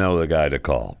 They're going to know the guy to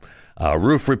call.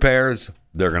 Roof repairs?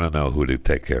 They're going to know who to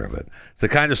take care of it. It's the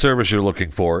kind of service you're looking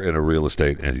for in a real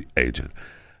estate agent.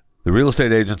 The Real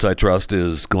Estate Agents I Trust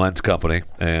is Glenn's company,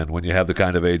 and when you have the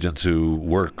kind of agents who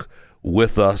work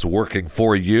with us, working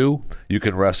for you, you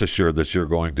can rest assured that you're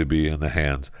going to be in the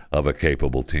hands of a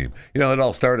capable team. You know, it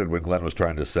all started when Glenn was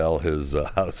trying to sell his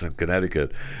house in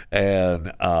Connecticut,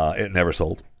 and it never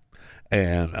sold.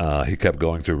 And he kept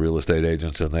going through real estate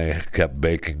agents, and they kept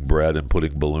baking bread and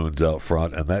putting balloons out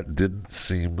front, and that didn't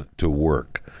seem to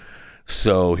work.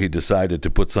 So he decided to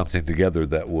put something together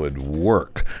that would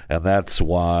work, and that's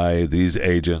why these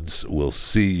agents will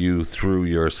see you through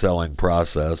your selling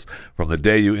process from the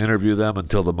day you interview them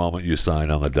until the moment you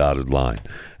sign on the dotted line.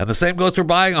 And the same goes for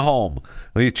buying a home.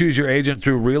 When you choose your agent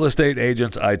through Real Estate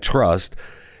Agents I Trust,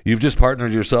 you've just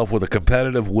partnered yourself with a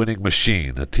competitive winning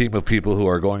machine, a team of people who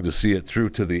are going to see it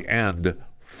through to the end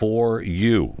for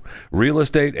you. Real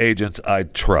Estate Agents I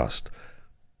Trust.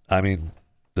 I mean,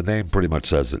 the name pretty much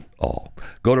says it all.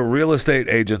 Go to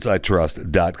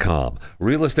realestateagentsitrust.com.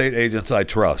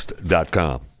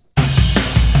 realestateagentsitrust.com.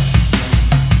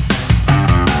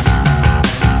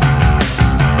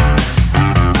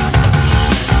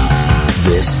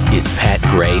 This is Pat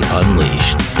Gray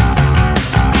Unleashed.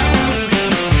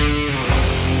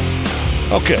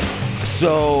 Okay,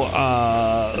 so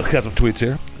got some tweets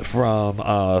here from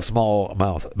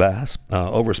Smallmouth Bass.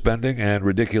 Overspending and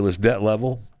ridiculous debt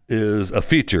level is a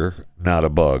feature, not a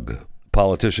bug.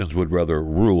 Politicians would rather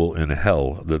rule in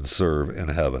hell than serve in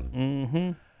heaven.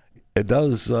 Mm-hmm. It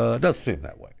does seem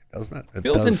that way, doesn't it? It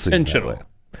feels intentional.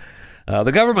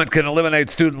 The government can eliminate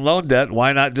student loan debt.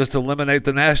 Why not just eliminate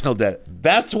the national debt?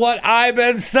 That's what I've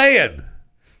been saying.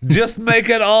 Just make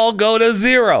it all go to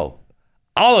zero.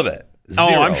 All of it. Zero.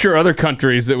 Oh, I'm sure other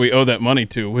countries that we owe that money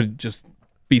to would just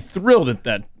be thrilled at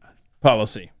that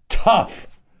policy. Tough.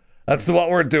 That's what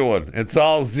we're doing. It's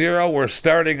all zero. We're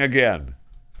starting again.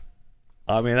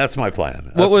 I mean, that's my plan.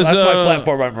 That's my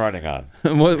platform I'm running on.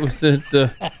 What was it?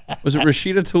 Was it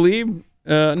Rashida Tlaib?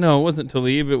 No, it wasn't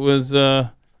Tlaib. It was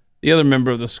the other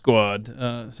member of the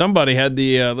squad. Somebody had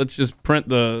the let's just print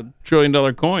the $1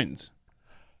 trillion coins.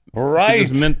 Right.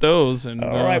 Just mint those. And,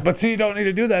 all right, but see, you don't need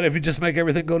to do that if you just make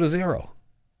everything go to zero.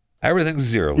 Everything's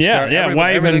zero.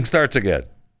 Everything starts again.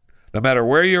 No matter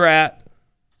where you're at,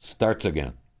 starts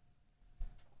again.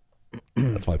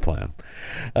 That's my plan.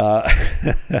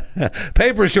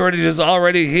 Paper shortage is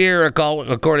already here,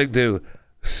 according to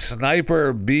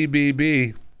Sniper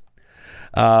BBB.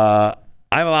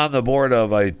 I'm on the board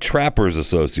of a Trappers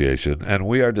Association, and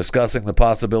we are discussing the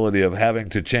possibility of having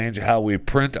to change how we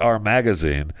print our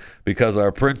magazine because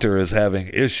our printer is having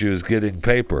issues getting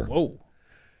paper. Whoa.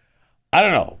 I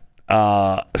don't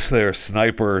know. There's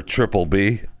Sniper Triple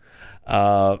B.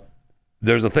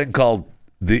 There's a thing called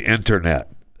the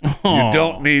internet. You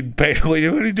don't need paper. What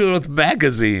are you doing with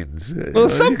magazines? Well,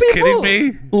 some people kidding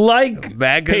me? Like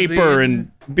paper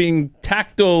and being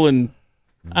tactile and.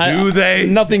 Do they?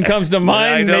 Nothing comes to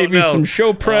mind. Maybe some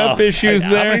show prep issues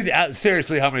there.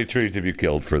 Seriously, how many trees have you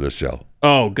killed for this show?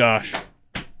 Oh gosh.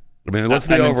 I mean, what's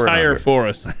the over entire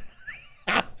forest?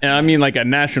 And I mean, like a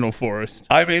national forest.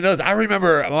 I mean, I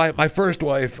remember my first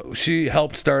wife. She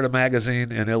helped start a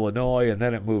magazine in Illinois, and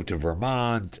then it moved to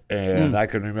Vermont. And I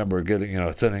can remember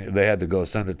getting, sending. They had to go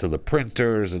send it to the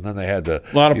printers, and then they had to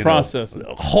a lot of processes,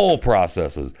 whole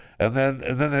processes, and then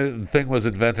the thing was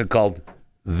invented called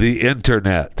the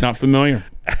internet. Not familiar.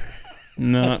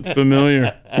 Not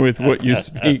familiar with what you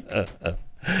speak.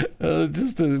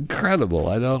 Just incredible.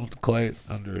 I don't quite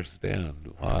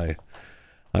understand why.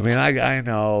 I mean, I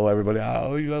know everybody.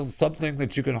 Oh, you have something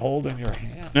that you can hold in your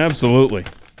hand. Absolutely.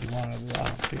 You want to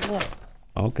feel it.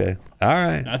 Okay. All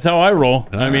right. That's how I roll.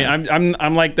 I mean,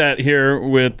 I'm like that here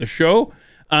with the show.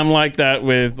 I'm like that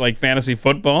with like fantasy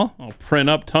football. I'll print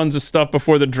up tons of stuff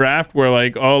before the draft where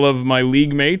like all of my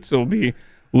league mates will be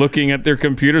looking at their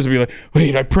computers and be like,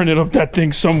 wait, I printed up that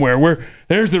thing somewhere.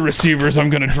 There's the receivers I'm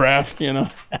going to draft,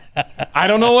 I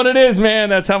don't know what it is, man.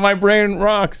 That's how my brain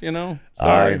rocks,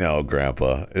 Sorry. I know,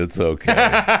 Grandpa. It's okay.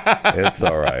 It's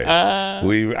all right.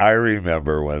 I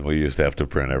remember when we used to have to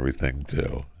print everything,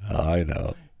 too. I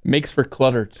know. Makes for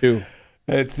clutter, too.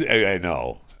 I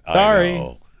know.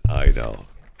 Sorry. I know.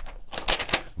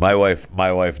 My wife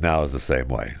now is the same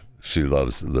way. She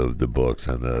loves the books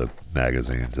and the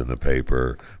magazines and the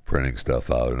paper, printing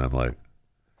stuff out, and I'm like,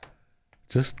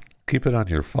 just keep it on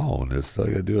your phone. It's all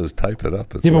you gotta do is type it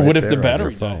up. It's but right what if there the battery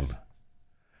on your phone. dies?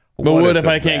 But what if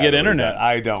I can't get internet?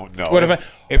 I don't know. What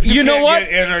if you know can't what?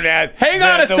 get internet, hang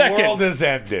on a second. The world has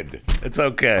ended. It's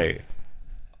okay.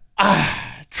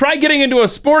 Try getting into a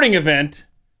sporting event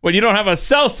when you don't have a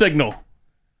cell signal.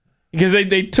 Because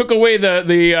they took away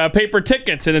the paper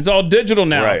tickets and it's all digital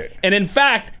now. Right. And in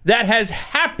fact, that has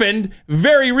happened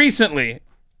very recently.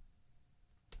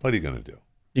 What are you going to do?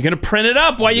 You're going to print it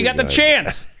up while you got the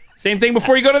chance. Same thing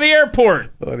before you go to the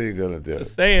airport. What are you going to do?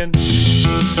 Just saying.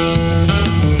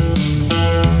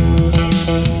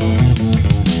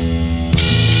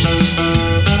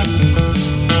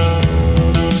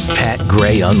 Pat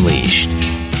Gray Unleashed.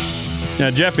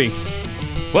 Now, Jeffy.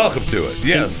 Welcome to it.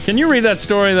 Yes. Can you read that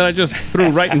story that I just threw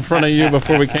right in front of you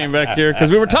before we came back here?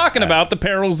 Because we were talking about the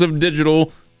perils of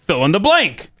digital fill in the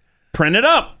blank. Print it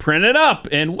up.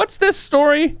 And what's this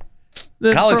story?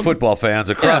 College football fans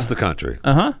across the country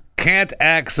can't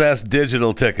access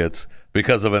digital tickets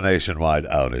because of a nationwide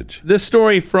outage. This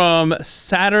story from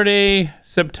Saturday,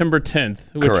 September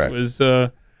 10th, which was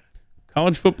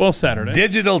College Football Saturday.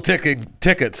 Digital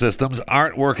ticket systems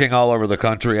aren't working all over the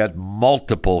country at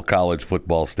multiple college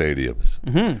football stadiums.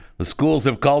 Mm-hmm. The schools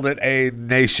have called it a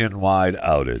nationwide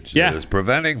outage. Yeah. It is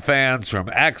preventing fans from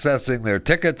accessing their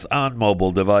tickets on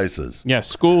mobile devices. Yeah,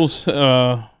 schools...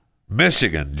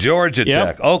 Michigan, Georgia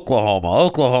Tech,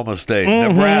 Oklahoma State,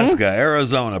 Nebraska,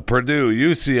 Arizona, Purdue,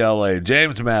 UCLA,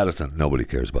 James Madison. Nobody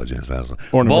cares about James Madison.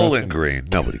 Bowling Green.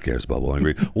 Nobody cares about Bowling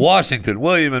Green. Washington,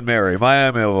 William and Mary,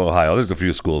 Miami of Ohio. There's a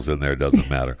few schools in there. It doesn't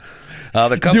matter.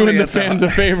 Doing the fans a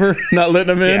favor, not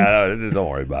letting them in. Yeah, no, don't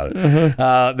worry about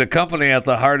it. The company at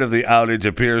the heart of the outage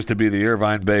appears to be the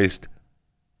Irvine-based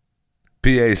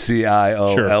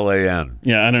PACIOLAN.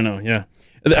 Yeah, I don't know. Yeah.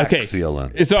 Okay, so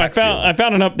I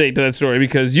found an update to that story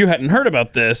because you hadn't heard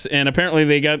about this, and apparently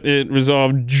they got it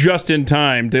resolved just in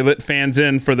time to let fans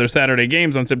in for their Saturday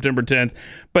games on September 10th.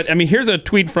 But I mean, here's a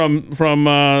tweet from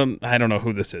I don't know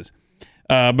who this is,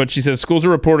 but she says schools are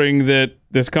reporting that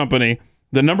this company,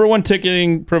 the number one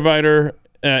ticketing provider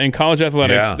in college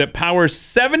athletics, that powers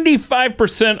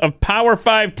 75% of Power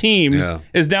 5 teams,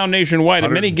 is down nationwide.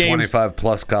 At many games, 25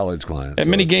 plus college clients. At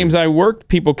many games I worked,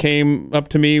 people came up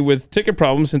to me with ticket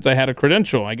problems since I had a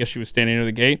credential. I guess she was standing near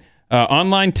the gate.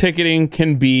 Online ticketing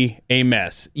can be a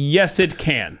mess. Yes, it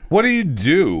can. What do you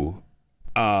do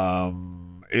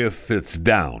if it's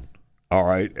down? All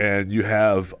right, and you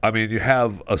have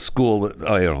a school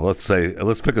that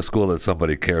let's pick a school that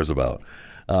somebody cares about.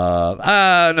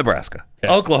 Nebraska,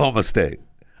 Oklahoma State,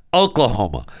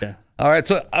 Oklahoma. Okay. All right,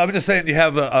 so I'm just saying you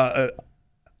have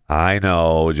I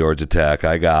know Georgia Tech,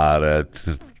 I got it.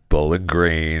 Bowling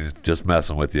Green, just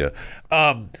messing with you.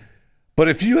 But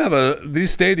if you have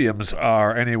these stadiums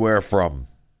are anywhere from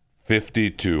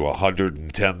 50 to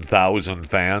 110,000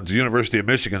 fans. The University of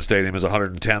Michigan Stadium is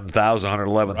 110,000,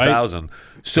 111,000. Right.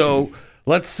 So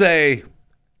let's say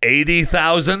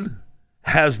 80,000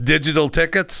 has digital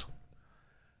tickets.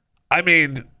 I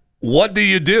mean, what do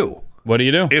you do? What do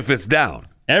you do if it's down?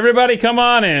 Everybody come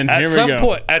on in. Here we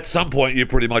go. At some point, you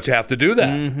pretty much have to do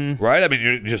that, right? I mean,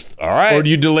 you're just, all right. Or do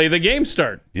you delay the game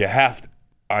start? You have to.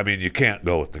 I mean, you can't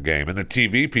go with the game. And the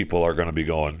TV people are going to be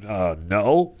going,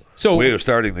 no. So we are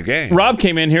starting the game. Rob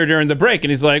came in here during the break, and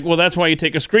he's like, well, that's why you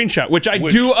take a screenshot, which I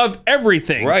do of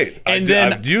everything. Right. And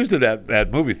I've used it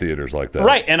at movie theaters like that.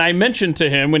 Right. And I mentioned to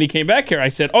him when he came back here, I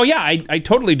said, oh, yeah, I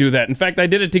totally do that. In fact, I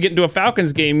did it to get into a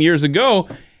Falcons game years ago,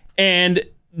 and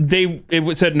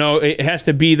it said, no, it has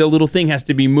to be, the little thing has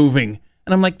to be moving.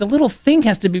 And I'm like, the little thing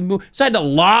has to be moving. So I had to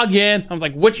log in. I was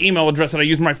like, which email address did I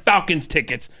use for my Falcons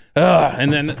tickets?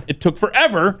 And then it took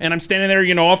forever, and I'm standing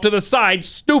there, off to the side,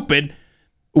 stupid.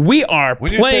 We are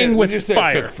playing with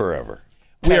fire. It took forever.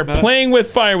 We are playing with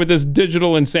fire with this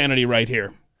digital insanity right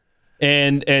here.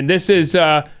 And this is,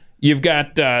 you've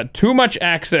got too much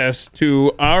access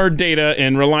to our data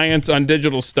and reliance on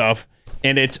digital stuff,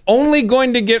 and it's only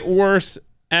going to get worse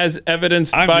as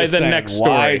evidenced by the next story.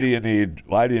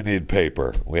 Why do you need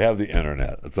paper? We have the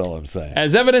internet. That's all I'm saying.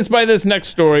 As evidenced by this next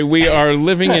story, we are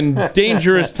living in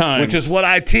dangerous times. Which is what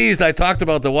I teased. I talked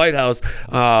about the White House,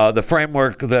 the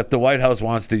framework that the White House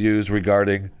wants to use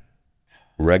regarding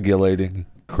regulating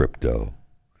crypto,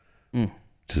 which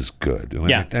is good.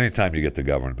 Anytime you get the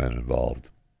government involved,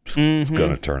 it's going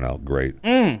to turn out great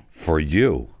for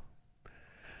you.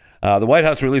 The White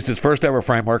House released its first ever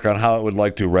framework on how it would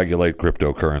like to regulate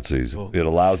cryptocurrencies. Oh. It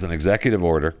allows an executive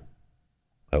order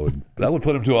that would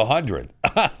put him to 100.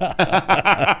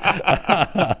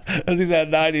 As he's at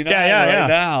 99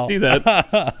 now. See that?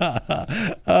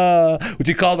 Which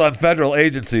he called on federal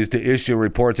agencies to issue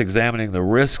reports examining the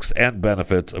risks and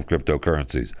benefits of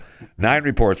cryptocurrencies. 9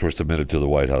 reports were submitted to the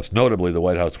White House. Notably, the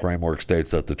White House framework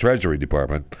states that the Treasury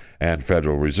Department and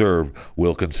Federal Reserve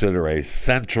will consider a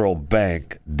central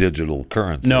bank digital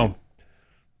currency. No.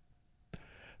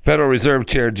 Federal Reserve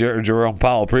Chair Jerome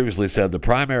Powell previously said the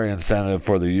primary incentive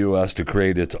for the U.S. to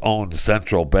create its own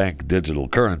central bank digital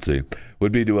currency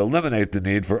would be to eliminate the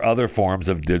need for other forms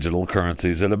of digital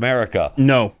currencies in America.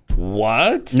 No.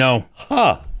 What? No.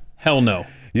 Huh. Hell no.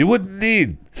 You wouldn't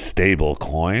need stable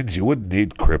coins. You wouldn't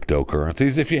need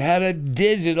cryptocurrencies if you had a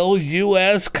digital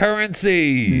U.S.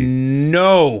 currency.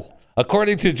 No.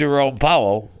 According to Jerome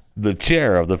Powell, the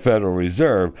chair of the Federal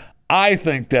Reserve, I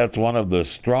think that's one of the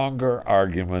stronger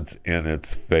arguments in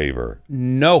its favor.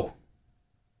 No.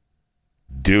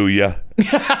 Do ya?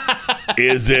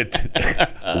 Is it?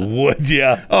 Would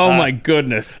ya? Oh, my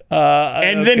goodness.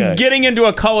 And then getting into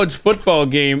a college football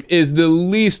game is the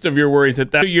least of your worries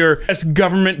at that. Your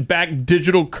government-backed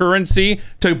digital currency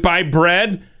to buy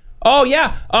bread. Oh,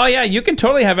 yeah. You can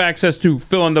totally have access to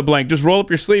fill in the blank. Just roll up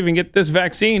your sleeve and get this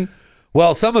vaccine.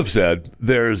 Well, some have said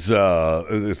there's,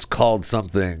 it's called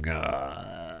something,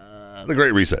 the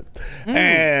Great Reset.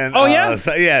 And,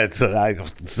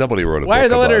 somebody wrote a book about it. Why are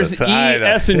the letters E,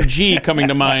 S, and G coming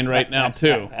to mind right now,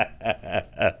 too?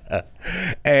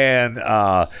 And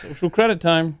social credit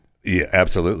time. Yeah,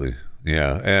 absolutely.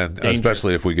 Yeah, and Dangerous.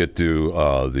 Especially if we get to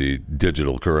the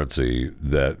digital currency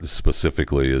that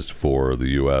specifically is for the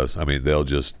U.S. I mean, they'll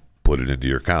just put it into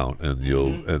your account, and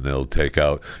and they'll take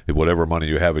out whatever money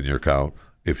you have in your account.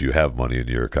 If you have money in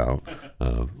your account,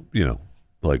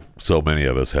 like so many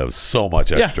of us have so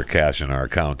much extra cash in our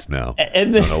accounts now.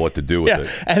 And then, don't know what to do with it.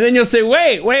 And then you'll say,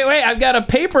 wait, I've got a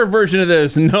paper version of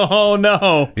this.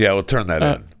 No. Yeah, we'll turn that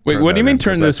in. Wait, what do you mean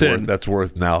turn this in? That's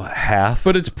worth now half.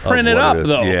 But it's printed up,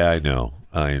 though. Yeah, I know.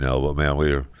 But man,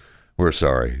 we're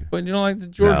sorry. But you don't like the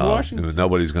George Washington?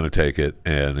 Nobody's going to take it,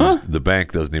 and the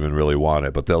bank doesn't even really want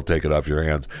it, but they'll take it off your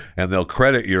hands, and they'll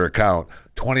credit your account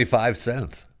 25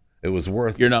 cents. It was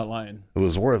worth. You're not lying. It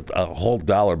was worth a whole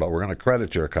 $1, but we're going to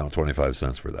credit your account 25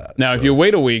 cents for that. Now, if you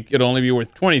wait a week, it'll only be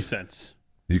worth 20 cents.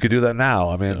 You could do that now.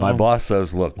 I mean, my boss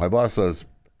says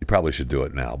you probably should do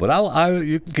it now, but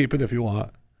you can keep it if you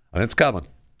want. I mean, it's coming.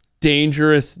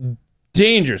 Dangerous.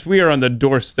 We are on the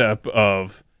doorstep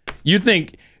of. You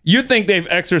think they've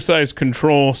exercised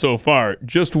control so far?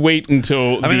 Just wait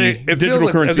until digital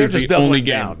currency is the only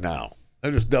game. Now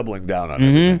they're just doubling down on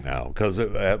everything now, because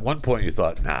at one point you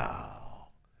thought,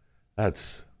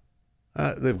 that's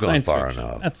they've gone far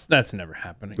enough. That's never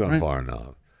happening. Gone far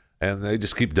enough, and they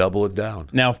just keep doubling down.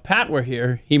 Now, if Pat were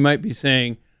here, he might be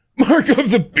saying, "Mark of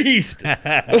the beast."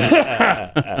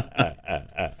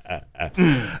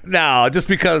 No, just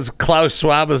because Klaus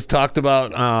Schwab has talked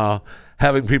about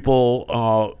having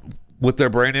people with their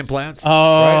brain implants. Oh,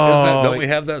 right? Don't we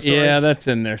have that story? Yeah, that's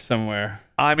in there somewhere.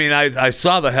 I mean, I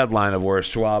saw the headline of where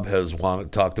Schwab has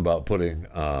talked about putting.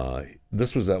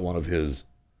 This was at one of his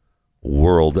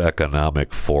World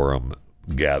Economic Forum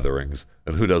gatherings.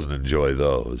 And who doesn't enjoy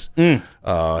those?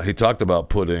 He talked about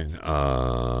putting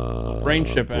brain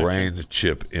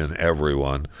chip in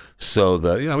everyone so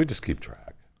that, we just keep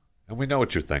track. And we know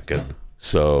what you're thinking,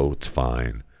 so it's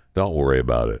fine. Don't worry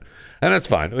about it. And that's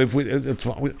fine.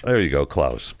 There you go,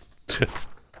 Klaus.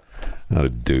 Not a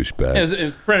douchebag.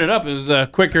 It's printed up. It was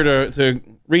quicker to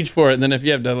reach for it than if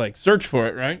you have to search for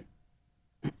it, right?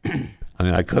 I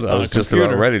mean, I was just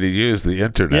about ready to use the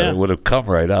internet. It would have come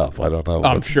right up. I don't know.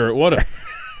 I'm sure it would have.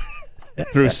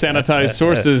 Through sanitized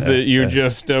sources that you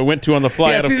just went to on the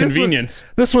fly out of convenience.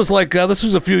 This was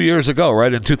a few years ago,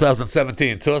 right? In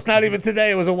 2017. So it's not even today.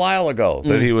 It was a while ago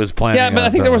that he was planning. Yeah, but I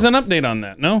think there was an update on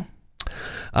that, no?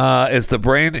 It's the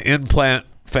brain implant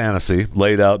fantasy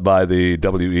laid out by the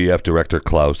WEF director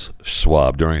Klaus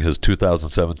Schwab during his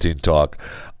 2017 talk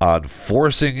on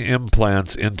forcing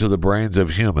implants into the brains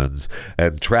of humans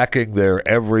and tracking their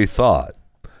every thought.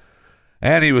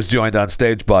 And he was joined on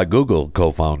stage by Google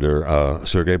co-founder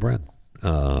Sergey Brin,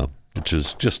 which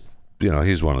is just,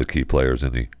 he's one of the key players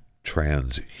in the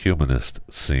transhumanist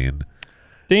scene.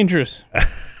 Dangerous.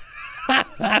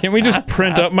 Can we just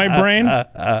print up my brain?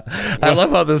 I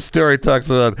love how this story talks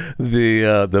about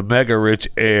the mega rich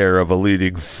heir of a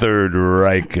leading Third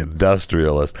Reich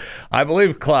industrialist. I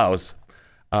believe Klaus,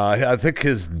 I think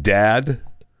his dad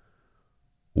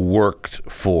worked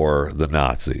for the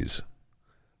Nazis.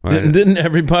 Right? Didn't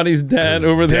everybody's dad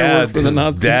over there work for the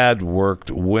Nazis?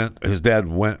 His dad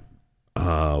went,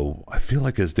 I feel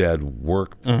like his dad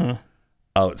worked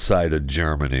outside of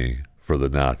Germany for the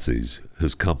Nazis.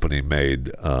 His company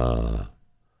made, I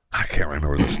can't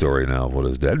remember the story now of what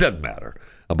his dad, it doesn't matter.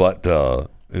 But, I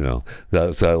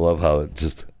love how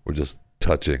we're just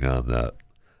touching on that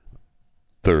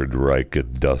Third Reich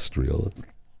industrialist.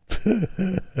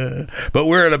 But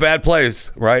we're in a bad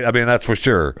place, right? I mean, that's for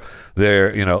sure. There,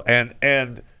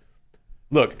 and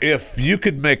look, if you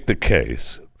could make the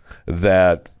case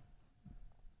that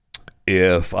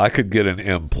if I could get an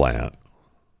implant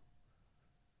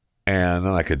and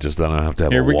then I don't have to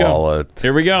have a wallet.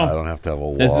 Here we go. I don't have to have a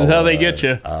wallet. This is how they get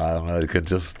you. I could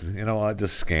just,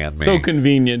 just scan me. So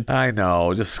convenient. I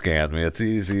know. Just scan me. It's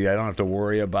easy. I don't have to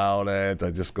worry about it.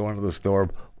 I just go into the store,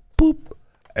 boop,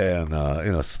 and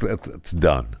it's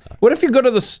done. What if you go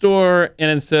to the store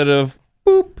and instead of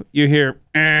boop, you hear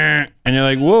and you're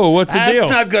like, whoa, what's the deal?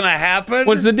 That's not gonna happen.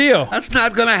 What's the deal? That's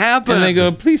not gonna happen. And they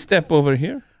go, please step over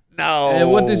here. No.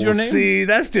 What is your name? See,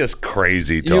 that's just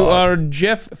crazy talk. You are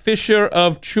Jeff Fisher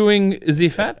of Chewing the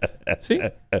Fat. See?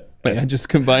 Wait, I just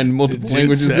combined multiple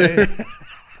languages there.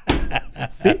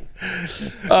 See?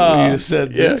 You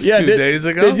said this 2 days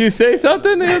ago? Did you say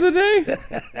something the other day?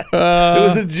 It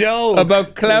was a joke.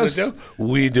 About Klaus?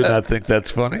 We do not think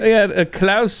that's funny. Yeah,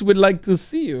 Klaus would like to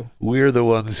see you. We're the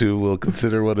ones who will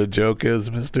consider what a joke is,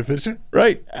 Mr. Fisher.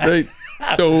 Right.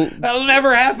 So that'll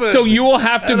never happen. So you will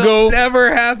have to go.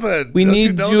 Never happen. We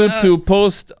need you to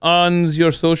post on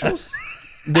your socials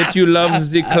that you love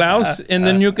the Klaus, and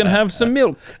then you can have some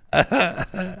milk.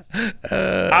 I'm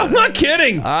not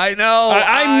kidding. I know.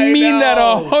 I mean that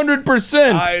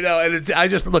 100%. I know. And I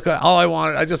just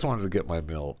I just wanted to get my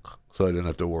milk, so I didn't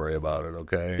have to worry about it.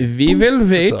 Okay. We will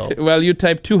wait while you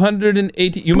type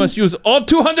 280. You must use all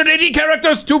 280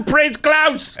 characters to praise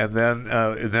Klaus. And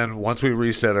then once we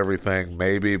reset everything,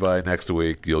 maybe by next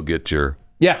week you'll get your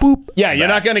boop. Yeah, you're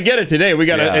not going to get it today.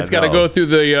 It's got to go through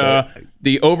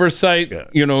the oversight,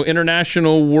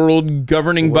 international world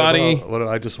governing body.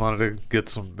 I just wanted to get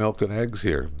some milk and eggs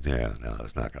here. Yeah, no,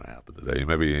 it's not going to happen today.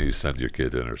 Maybe you send your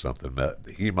kid in or something.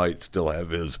 He might still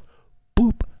have his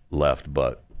boop left,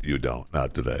 but you don't.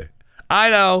 Not today. I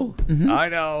know. Mm-hmm.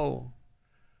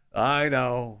 I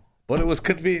know. But it was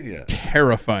convenient.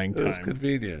 Terrifying time. It was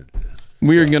convenient.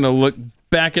 We are going to look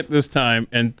back at this time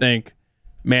and think,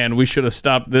 man, we should have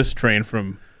stopped this train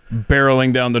from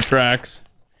barreling down the tracks.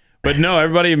 But no,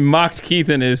 everybody mocked Keith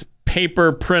in his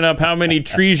paper print up how many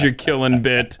trees you're killing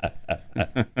bit.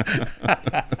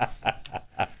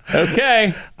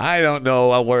 Okay. I don't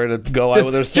know where to go.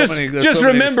 Just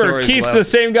remember, Keith's left. The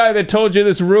same guy that told you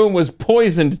this room was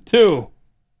poisoned too.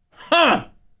 Huh.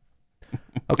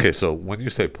 Okay, so when you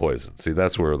say poison, see,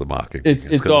 that's where the mocking it's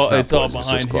all behind it's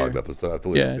just clogged here. Up. I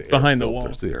believe it's behind the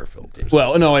filters, wall. The air filters.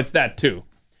 Well, no, it's that too.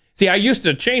 See, I used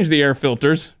to change the air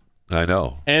filters. I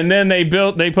know. And then they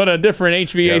put a different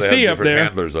HVAC up there.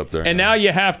 Handlers up there. And now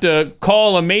you have to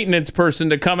call a maintenance person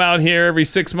to come out here every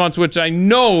 6 months, which I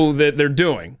know that they're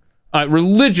doing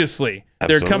religiously.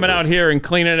 Absolutely. They're coming out here and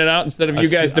cleaning it out instead of you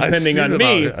guys depending on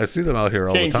me. I see them out here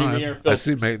all the time. I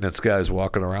see maintenance guys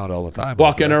walking around all the time.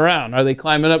 Walking around. Are they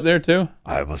climbing up there too?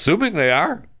 I'm assuming they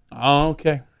are. Oh,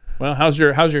 okay. Well, how's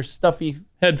your stuffy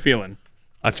head feeling?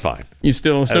 That's fine. You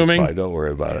still assuming? That's fine. Don't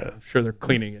worry about it. I'm sure they're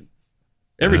cleaning it.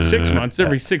 Every 6 months,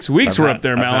 every 6 weeks, we're up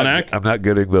there, Malinak. I'm not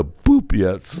getting the boop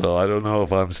yet, so I don't know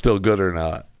if I'm still good or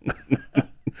not.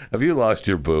 Have you lost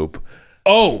your boop?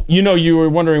 Oh, you were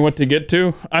wondering what to get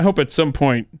to? I hope at some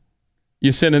point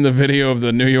you send in the video of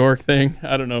the New York thing.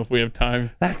 I don't know if we have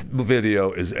time. That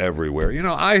video is everywhere.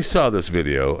 I saw this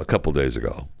video a couple days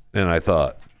ago, and I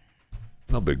thought,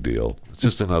 no big deal. It's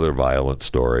just another violent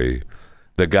story.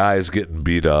 The guy's getting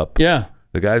beat up. Yeah.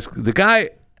 The guy is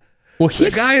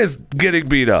getting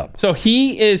beat up. So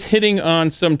he is hitting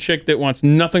on some chick that wants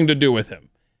nothing to do with him.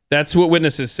 That's what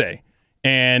witnesses say.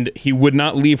 And he would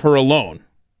not leave her alone.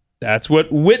 That's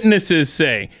what witnesses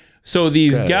say. So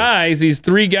these these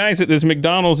 3 guys at this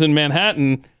McDonald's in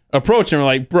Manhattan approach him and are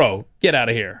like, bro, get out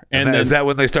of here. And then, is that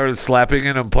when they started slapping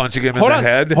him and punching him in the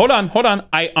head? Hold on.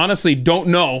 I honestly don't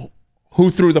know who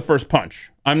threw the first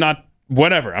punch. I'm not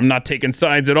taking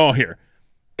sides at all here.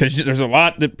 Because there's a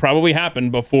lot that probably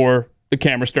happened before the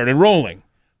camera started rolling.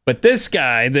 But this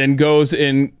guy then goes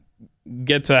and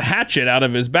gets a hatchet out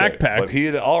of his backpack. But he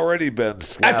had already been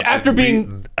slapped after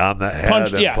being on the head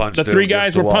punched. and punched the 3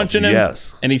 guys were punching him.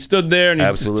 Yes. And he stood there and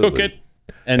he took it.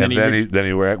 And then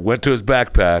he went to his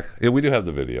backpack. Yeah, we do have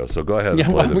the video, so go ahead.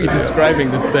 Why are we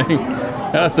describing this thing?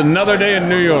 That's another day in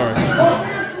New York.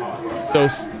 So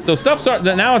stuff's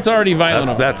now it's already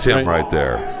violent. That's him right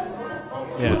there.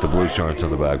 Yeah. With the blue shorts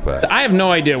and the backpack. So I have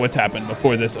no idea what's happened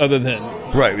before this, other than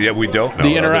we don't know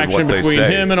the interaction between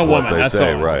him and a woman. That's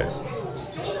all. Right.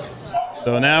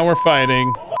 So now we're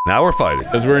fighting.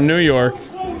 Because we're in New York,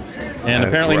 and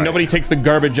apparently nobody takes the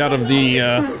garbage out of the.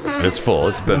 It's full.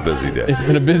 It's been a busy day. It's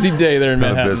been a busy day there in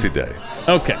Manhattan. A busy day.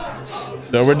 Okay,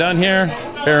 so we're done here.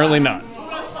 Apparently not.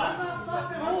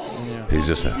 He's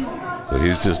just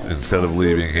instead of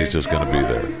leaving, he's just going to be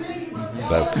there.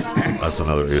 That's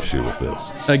another issue with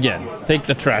this. Again, take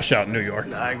the trash out in New York.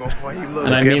 And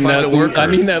I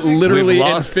mean that literally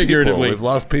and figuratively. We've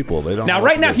lost people. They don't. Now,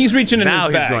 right now, he's reaching in his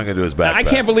bag. Now he's going into his backpack. I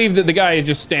can't believe that the guy is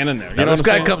just standing there. Now this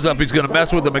guy comes up. He's going to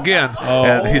mess with him again,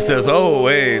 and he says, "Oh,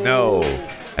 hey, no!"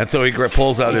 And so he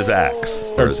pulls out his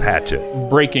axe or his hatchet,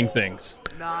 breaking things.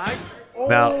 Now,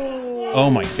 oh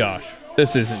my gosh,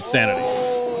 this is insanity.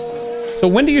 So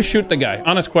when do you shoot the guy?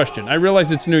 Honest question. I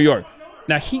realize it's New York.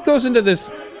 Now, he goes into this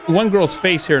one girl's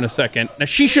face here in a second. Now,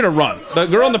 she should have run. The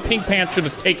girl in the pink pants should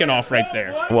have taken off right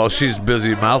there. Well, she's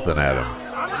busy mouthing at him.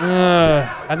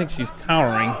 I think she's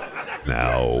cowering.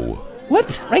 No.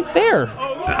 What? Right there.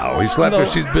 No, he slapped her.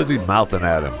 She's busy mouthing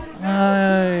at him.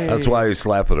 That's why he's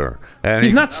slapping her. And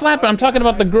he's not slapping. I'm talking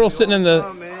about the girl sitting in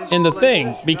the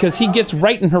thing, because he gets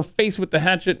right in her face with the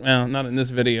hatchet. Well, not in this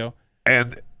video.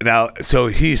 And now, so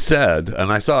he said,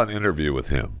 and I saw an interview with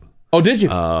him. Oh, did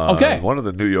you? Okay. One of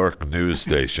the New York news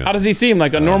stations. How does he seem?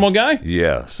 Like a normal guy?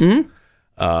 Yes. Mm-hmm.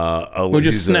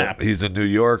 He's a New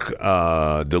York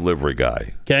delivery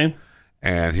guy. Okay.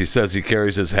 And he says he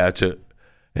carries his hatchet,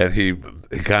 and he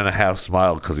kind of half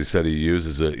smiled because he said he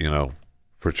uses it,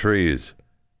 for trees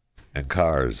and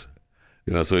cars.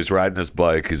 So he's riding his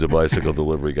bike. He's a bicycle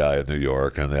delivery guy in New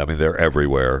York, and I mean they're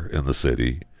everywhere in the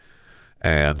city.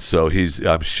 And so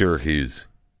I'm sure he's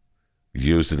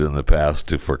used it in the past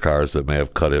for cars that may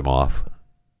have cut him off.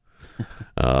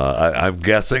 I'm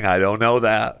guessing. I don't know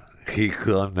that. He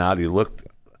looked,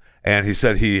 and he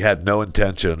said he had no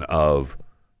intention of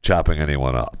chopping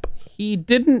anyone up. He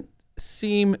didn't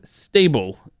seem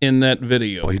stable in that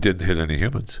video. Well, he didn't hit any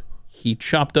humans. He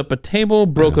chopped up a table,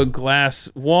 broke a glass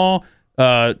wall,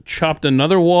 chopped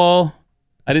another wall.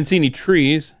 I didn't see any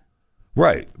trees.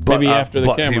 Right. Maybe after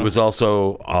the camera. He was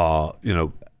also,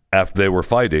 after they were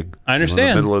fighting. I understand.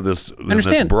 In the middle of this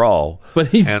brawl. But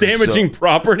he's damaging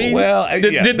property? Well,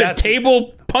 did the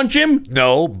table punch him?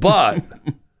 No, but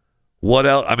what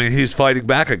else? I mean, he's fighting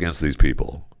back against these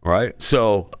people, right?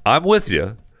 So I'm with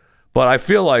you, but I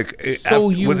feel like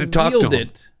when you talk to him,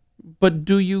 but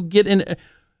do you get in?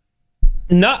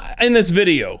 Not in this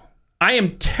video. I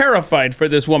am terrified for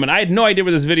this woman. I had no idea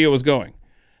where this video was going.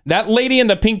 That lady in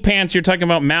the pink pants you're talking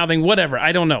about, mouthing, whatever,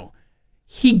 I don't know.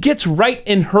 He gets right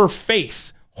in her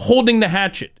face, holding the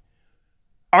hatchet.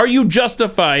 Are you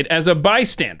justified as a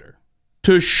bystander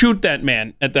to shoot that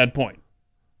man at that point?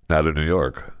 Not in New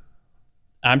York.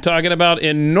 I'm talking about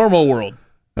in normal world.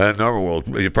 In normal world,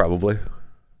 you probably.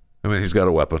 I mean, he's got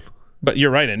a weapon. But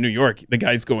you're right, in New York, the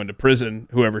guy's going to prison,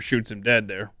 whoever shoots him dead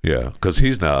there. Yeah, because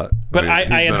he's not. But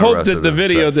I had hoped that the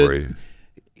video that...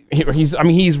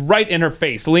 He's right in her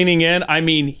face, leaning in. I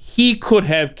mean, he could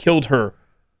have killed her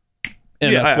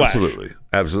in a flash.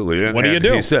 Absolutely. And, what do you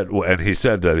do? He said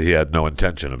that he had no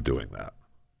intention of doing that.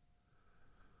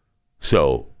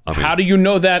 So How do you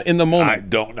know that in the moment?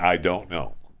 I don't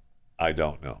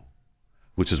know.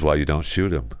 Which is why you don't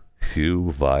shoot him.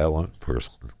 You violent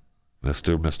person.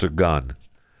 Mr. Gun.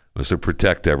 Mr.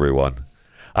 Protect Everyone.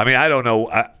 I mean, I don't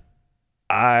know.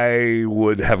 I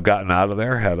would have gotten out of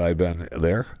there had I been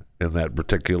there in that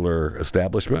particular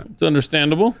establishment. It's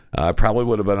understandable. I probably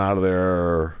would have been out of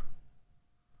there.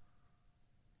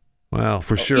 Well,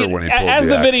 for sure when he pulled as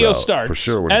the video out. starts. For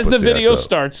sure when as he the puts video axe out.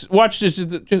 starts. Watch this.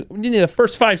 We need the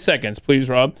first 5 seconds, please,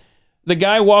 Rob. The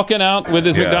guy walking out with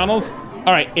his McDonald's.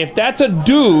 All right, if that's a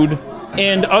dude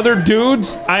and other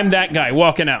dudes, I'm that guy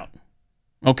walking out.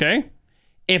 Okay?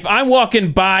 If I'm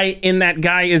walking by and that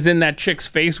guy is in that chick's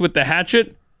face with the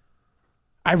hatchet,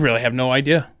 I really have no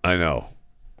idea. I know.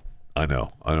 I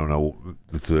don't know.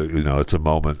 It's a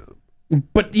moment.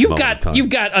 But you've got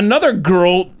another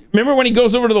girl. Remember when he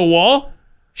goes over to the wall?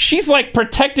 She's like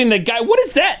protecting the guy. What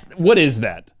is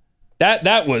that?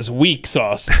 That was weak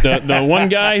sauce. The one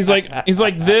guy, he's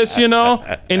like this,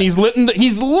 and he's letting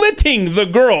the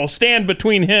girl stand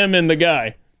between him and the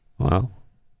guy. Well,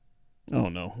 I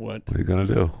don't know what. What are you gonna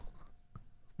do?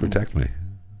 Protect me.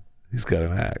 He's got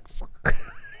an axe.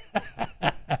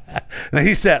 Now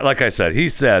he said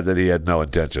that he had no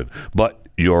intention. But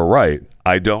you're right.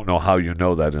 I don't know how you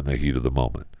know that in the heat of the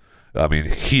moment. I mean,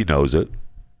 he knows it,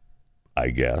 I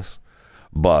guess,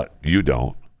 but you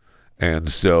don't. And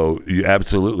so you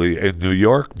absolutely, in New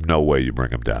York, no way you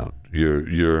bring him down.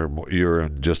 You're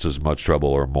in just as much trouble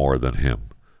or more than him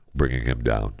bringing him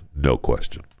down, no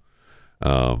question.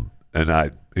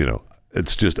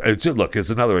 It's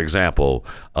another example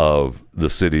of the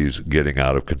city's getting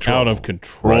out of control. Out of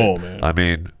control, right? man. I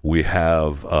mean, we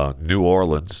have New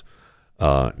Orleans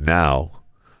now.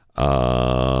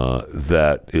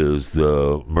 That is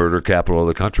the murder capital of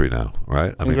the country now,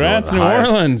 right? I Congrats, mean, New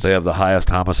Orleans. They have the highest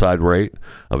homicide rate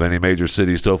of any major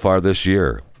city so far this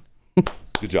year.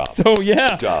 Good job. So,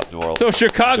 yeah. Good job, New Orleans. So,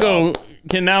 Chicago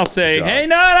can now say, hey,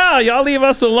 no, y'all leave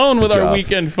us alone with our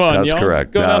weekend fun. That's y'all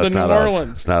correct. Go down to New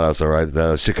Orleans. It's not us, all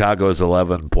right. Chicago is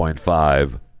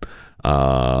 11.5.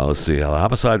 Let's see. The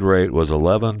homicide rate was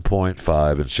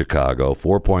 11.5 in Chicago,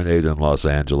 4.8 in Los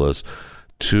Angeles,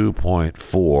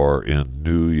 2.4 in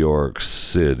New York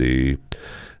City,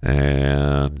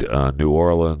 and New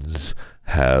Orleans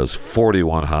has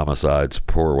 41 homicides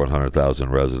per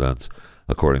 100,000 residents,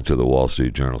 according to the Wall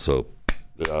Street Journal. So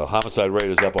the homicide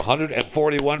rate is up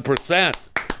 141%.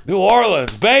 New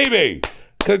Orleans, baby!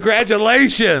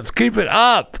 Congratulations! Keep it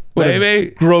up, baby! What a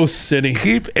gross city.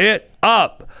 Keep it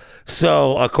up.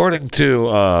 So, according to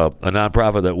a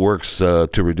nonprofit that works to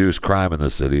reduce crime in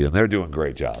the city, and they're doing a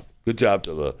great job. Good job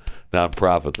to the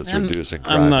nonprofit that's reducing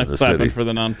crime in the city. I'm not clapping for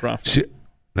the nonprofit.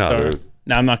 No,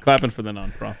 I'm not clapping for the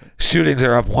nonprofit. Shootings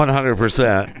are up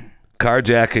 100%.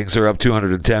 Carjackings are up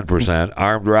 210%.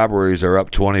 Armed robberies are up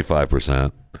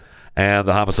 25%. And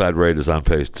the homicide rate is on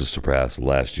pace to surpass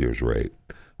last year's rate,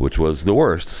 which was the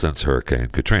worst since Hurricane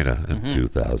Katrina in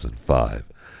 2005.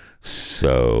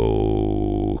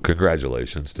 So,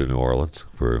 congratulations to New Orleans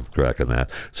for cracking that.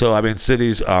 So, I mean,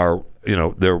 cities are,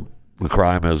 the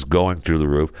crime is going through the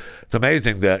roof. It's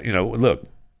amazing that, look,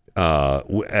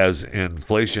 as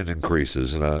inflation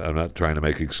increases, and I'm not trying to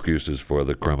make excuses for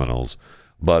the criminals,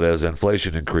 but as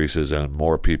inflation increases and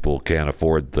more people can't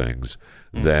afford things,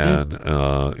 then,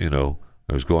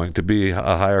 there's going to be a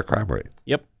higher crime rate.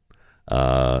 Yep.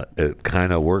 It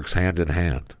kind of works hand in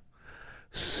hand.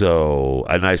 So,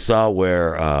 and I saw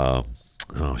where, I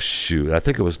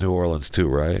think it was New Orleans too,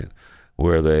 right?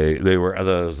 Where they were,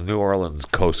 the New Orleans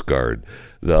Coast Guard.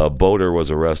 The boater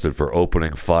was arrested for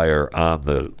opening fire on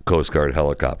the Coast Guard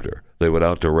helicopter. They went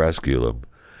out to rescue him,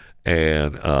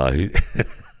 and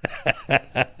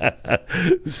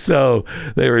so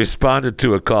they responded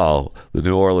to a call, the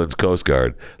New Orleans Coast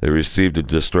Guard. They received a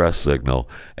distress signal,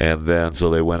 and then so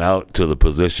they went out to the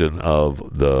position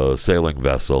of the sailing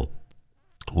vessel,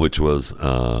 which was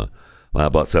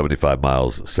about 75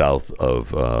 miles south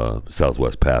of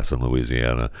Southwest Pass in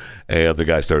Louisiana, and the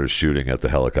guy started shooting at the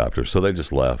helicopter. So they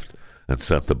just left and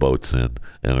sent the boats in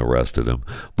and arrested him.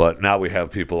 But now we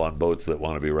have people on boats that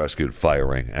want to be rescued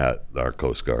firing at our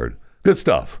Coast Guard. Good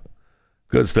stuff.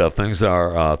 Good stuff. Things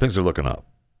are looking up.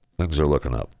 Things are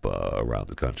looking up around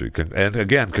the country. And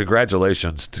again,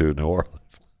 congratulations to New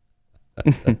Orleans.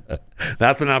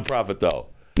 Not the nonprofit, though.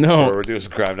 No. For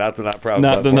reducing crime. Not the nonprofit.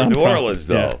 Not the nonprofit. New nonprofit. Orleans,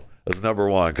 though. Yeah. That's number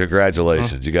one.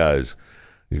 Congratulations, you guys.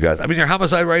 I mean, your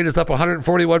homicide rate is up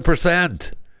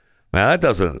 141%. Man, that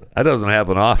doesn't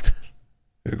happen often.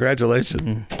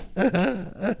 Congratulations.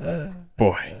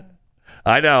 Boy.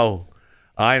 I know.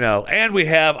 And we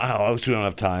have, we don't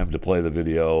have time to play the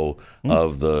video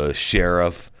of the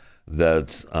sheriff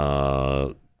that's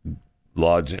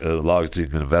lodging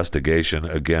an investigation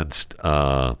against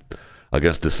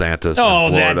DeSantis. Oh,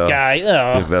 in Florida. that guy!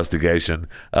 Oh. Investigation.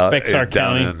 Bexar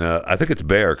County. In, I think it's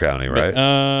Bexar County, right?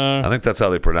 I think that's how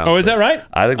they pronounce it. Oh, is that right?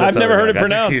 I think I've never heard it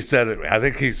pronounced. He said it. I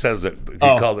think he says it. He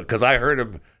called it because I heard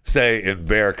him say in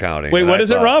Bexar County. Wait, what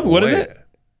is it, Rob? What is it?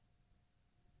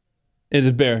 Is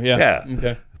it Bear? Yeah. Yeah.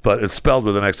 Okay. But it's spelled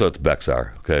with an X, so it's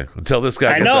Bexar. Okay. Until this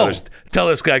guy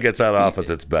gets out of office,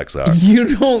 it's Bexar. You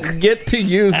don't get to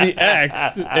use the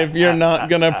X if you're not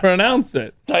gonna pronounce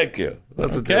it. Thank you.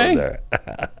 What's the deal there?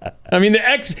 I mean, the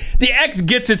X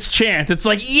gets its chance. It's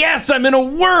like, yes, I'm in a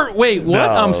word. Wait, what?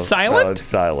 I'm silent? No, it's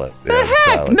silent. The yeah, heck?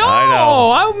 silent. No, I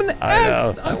know. I'm an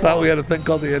X. I thought we had a thing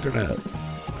called the internet.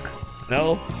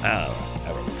 No?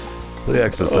 Never. The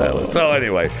X is silent. So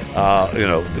anyway,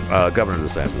 Governor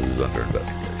DeSantis is under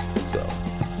investigation. So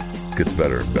it gets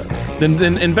better and better.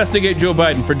 Then investigate Joe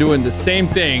Biden for doing the same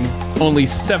thing only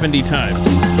 70 times.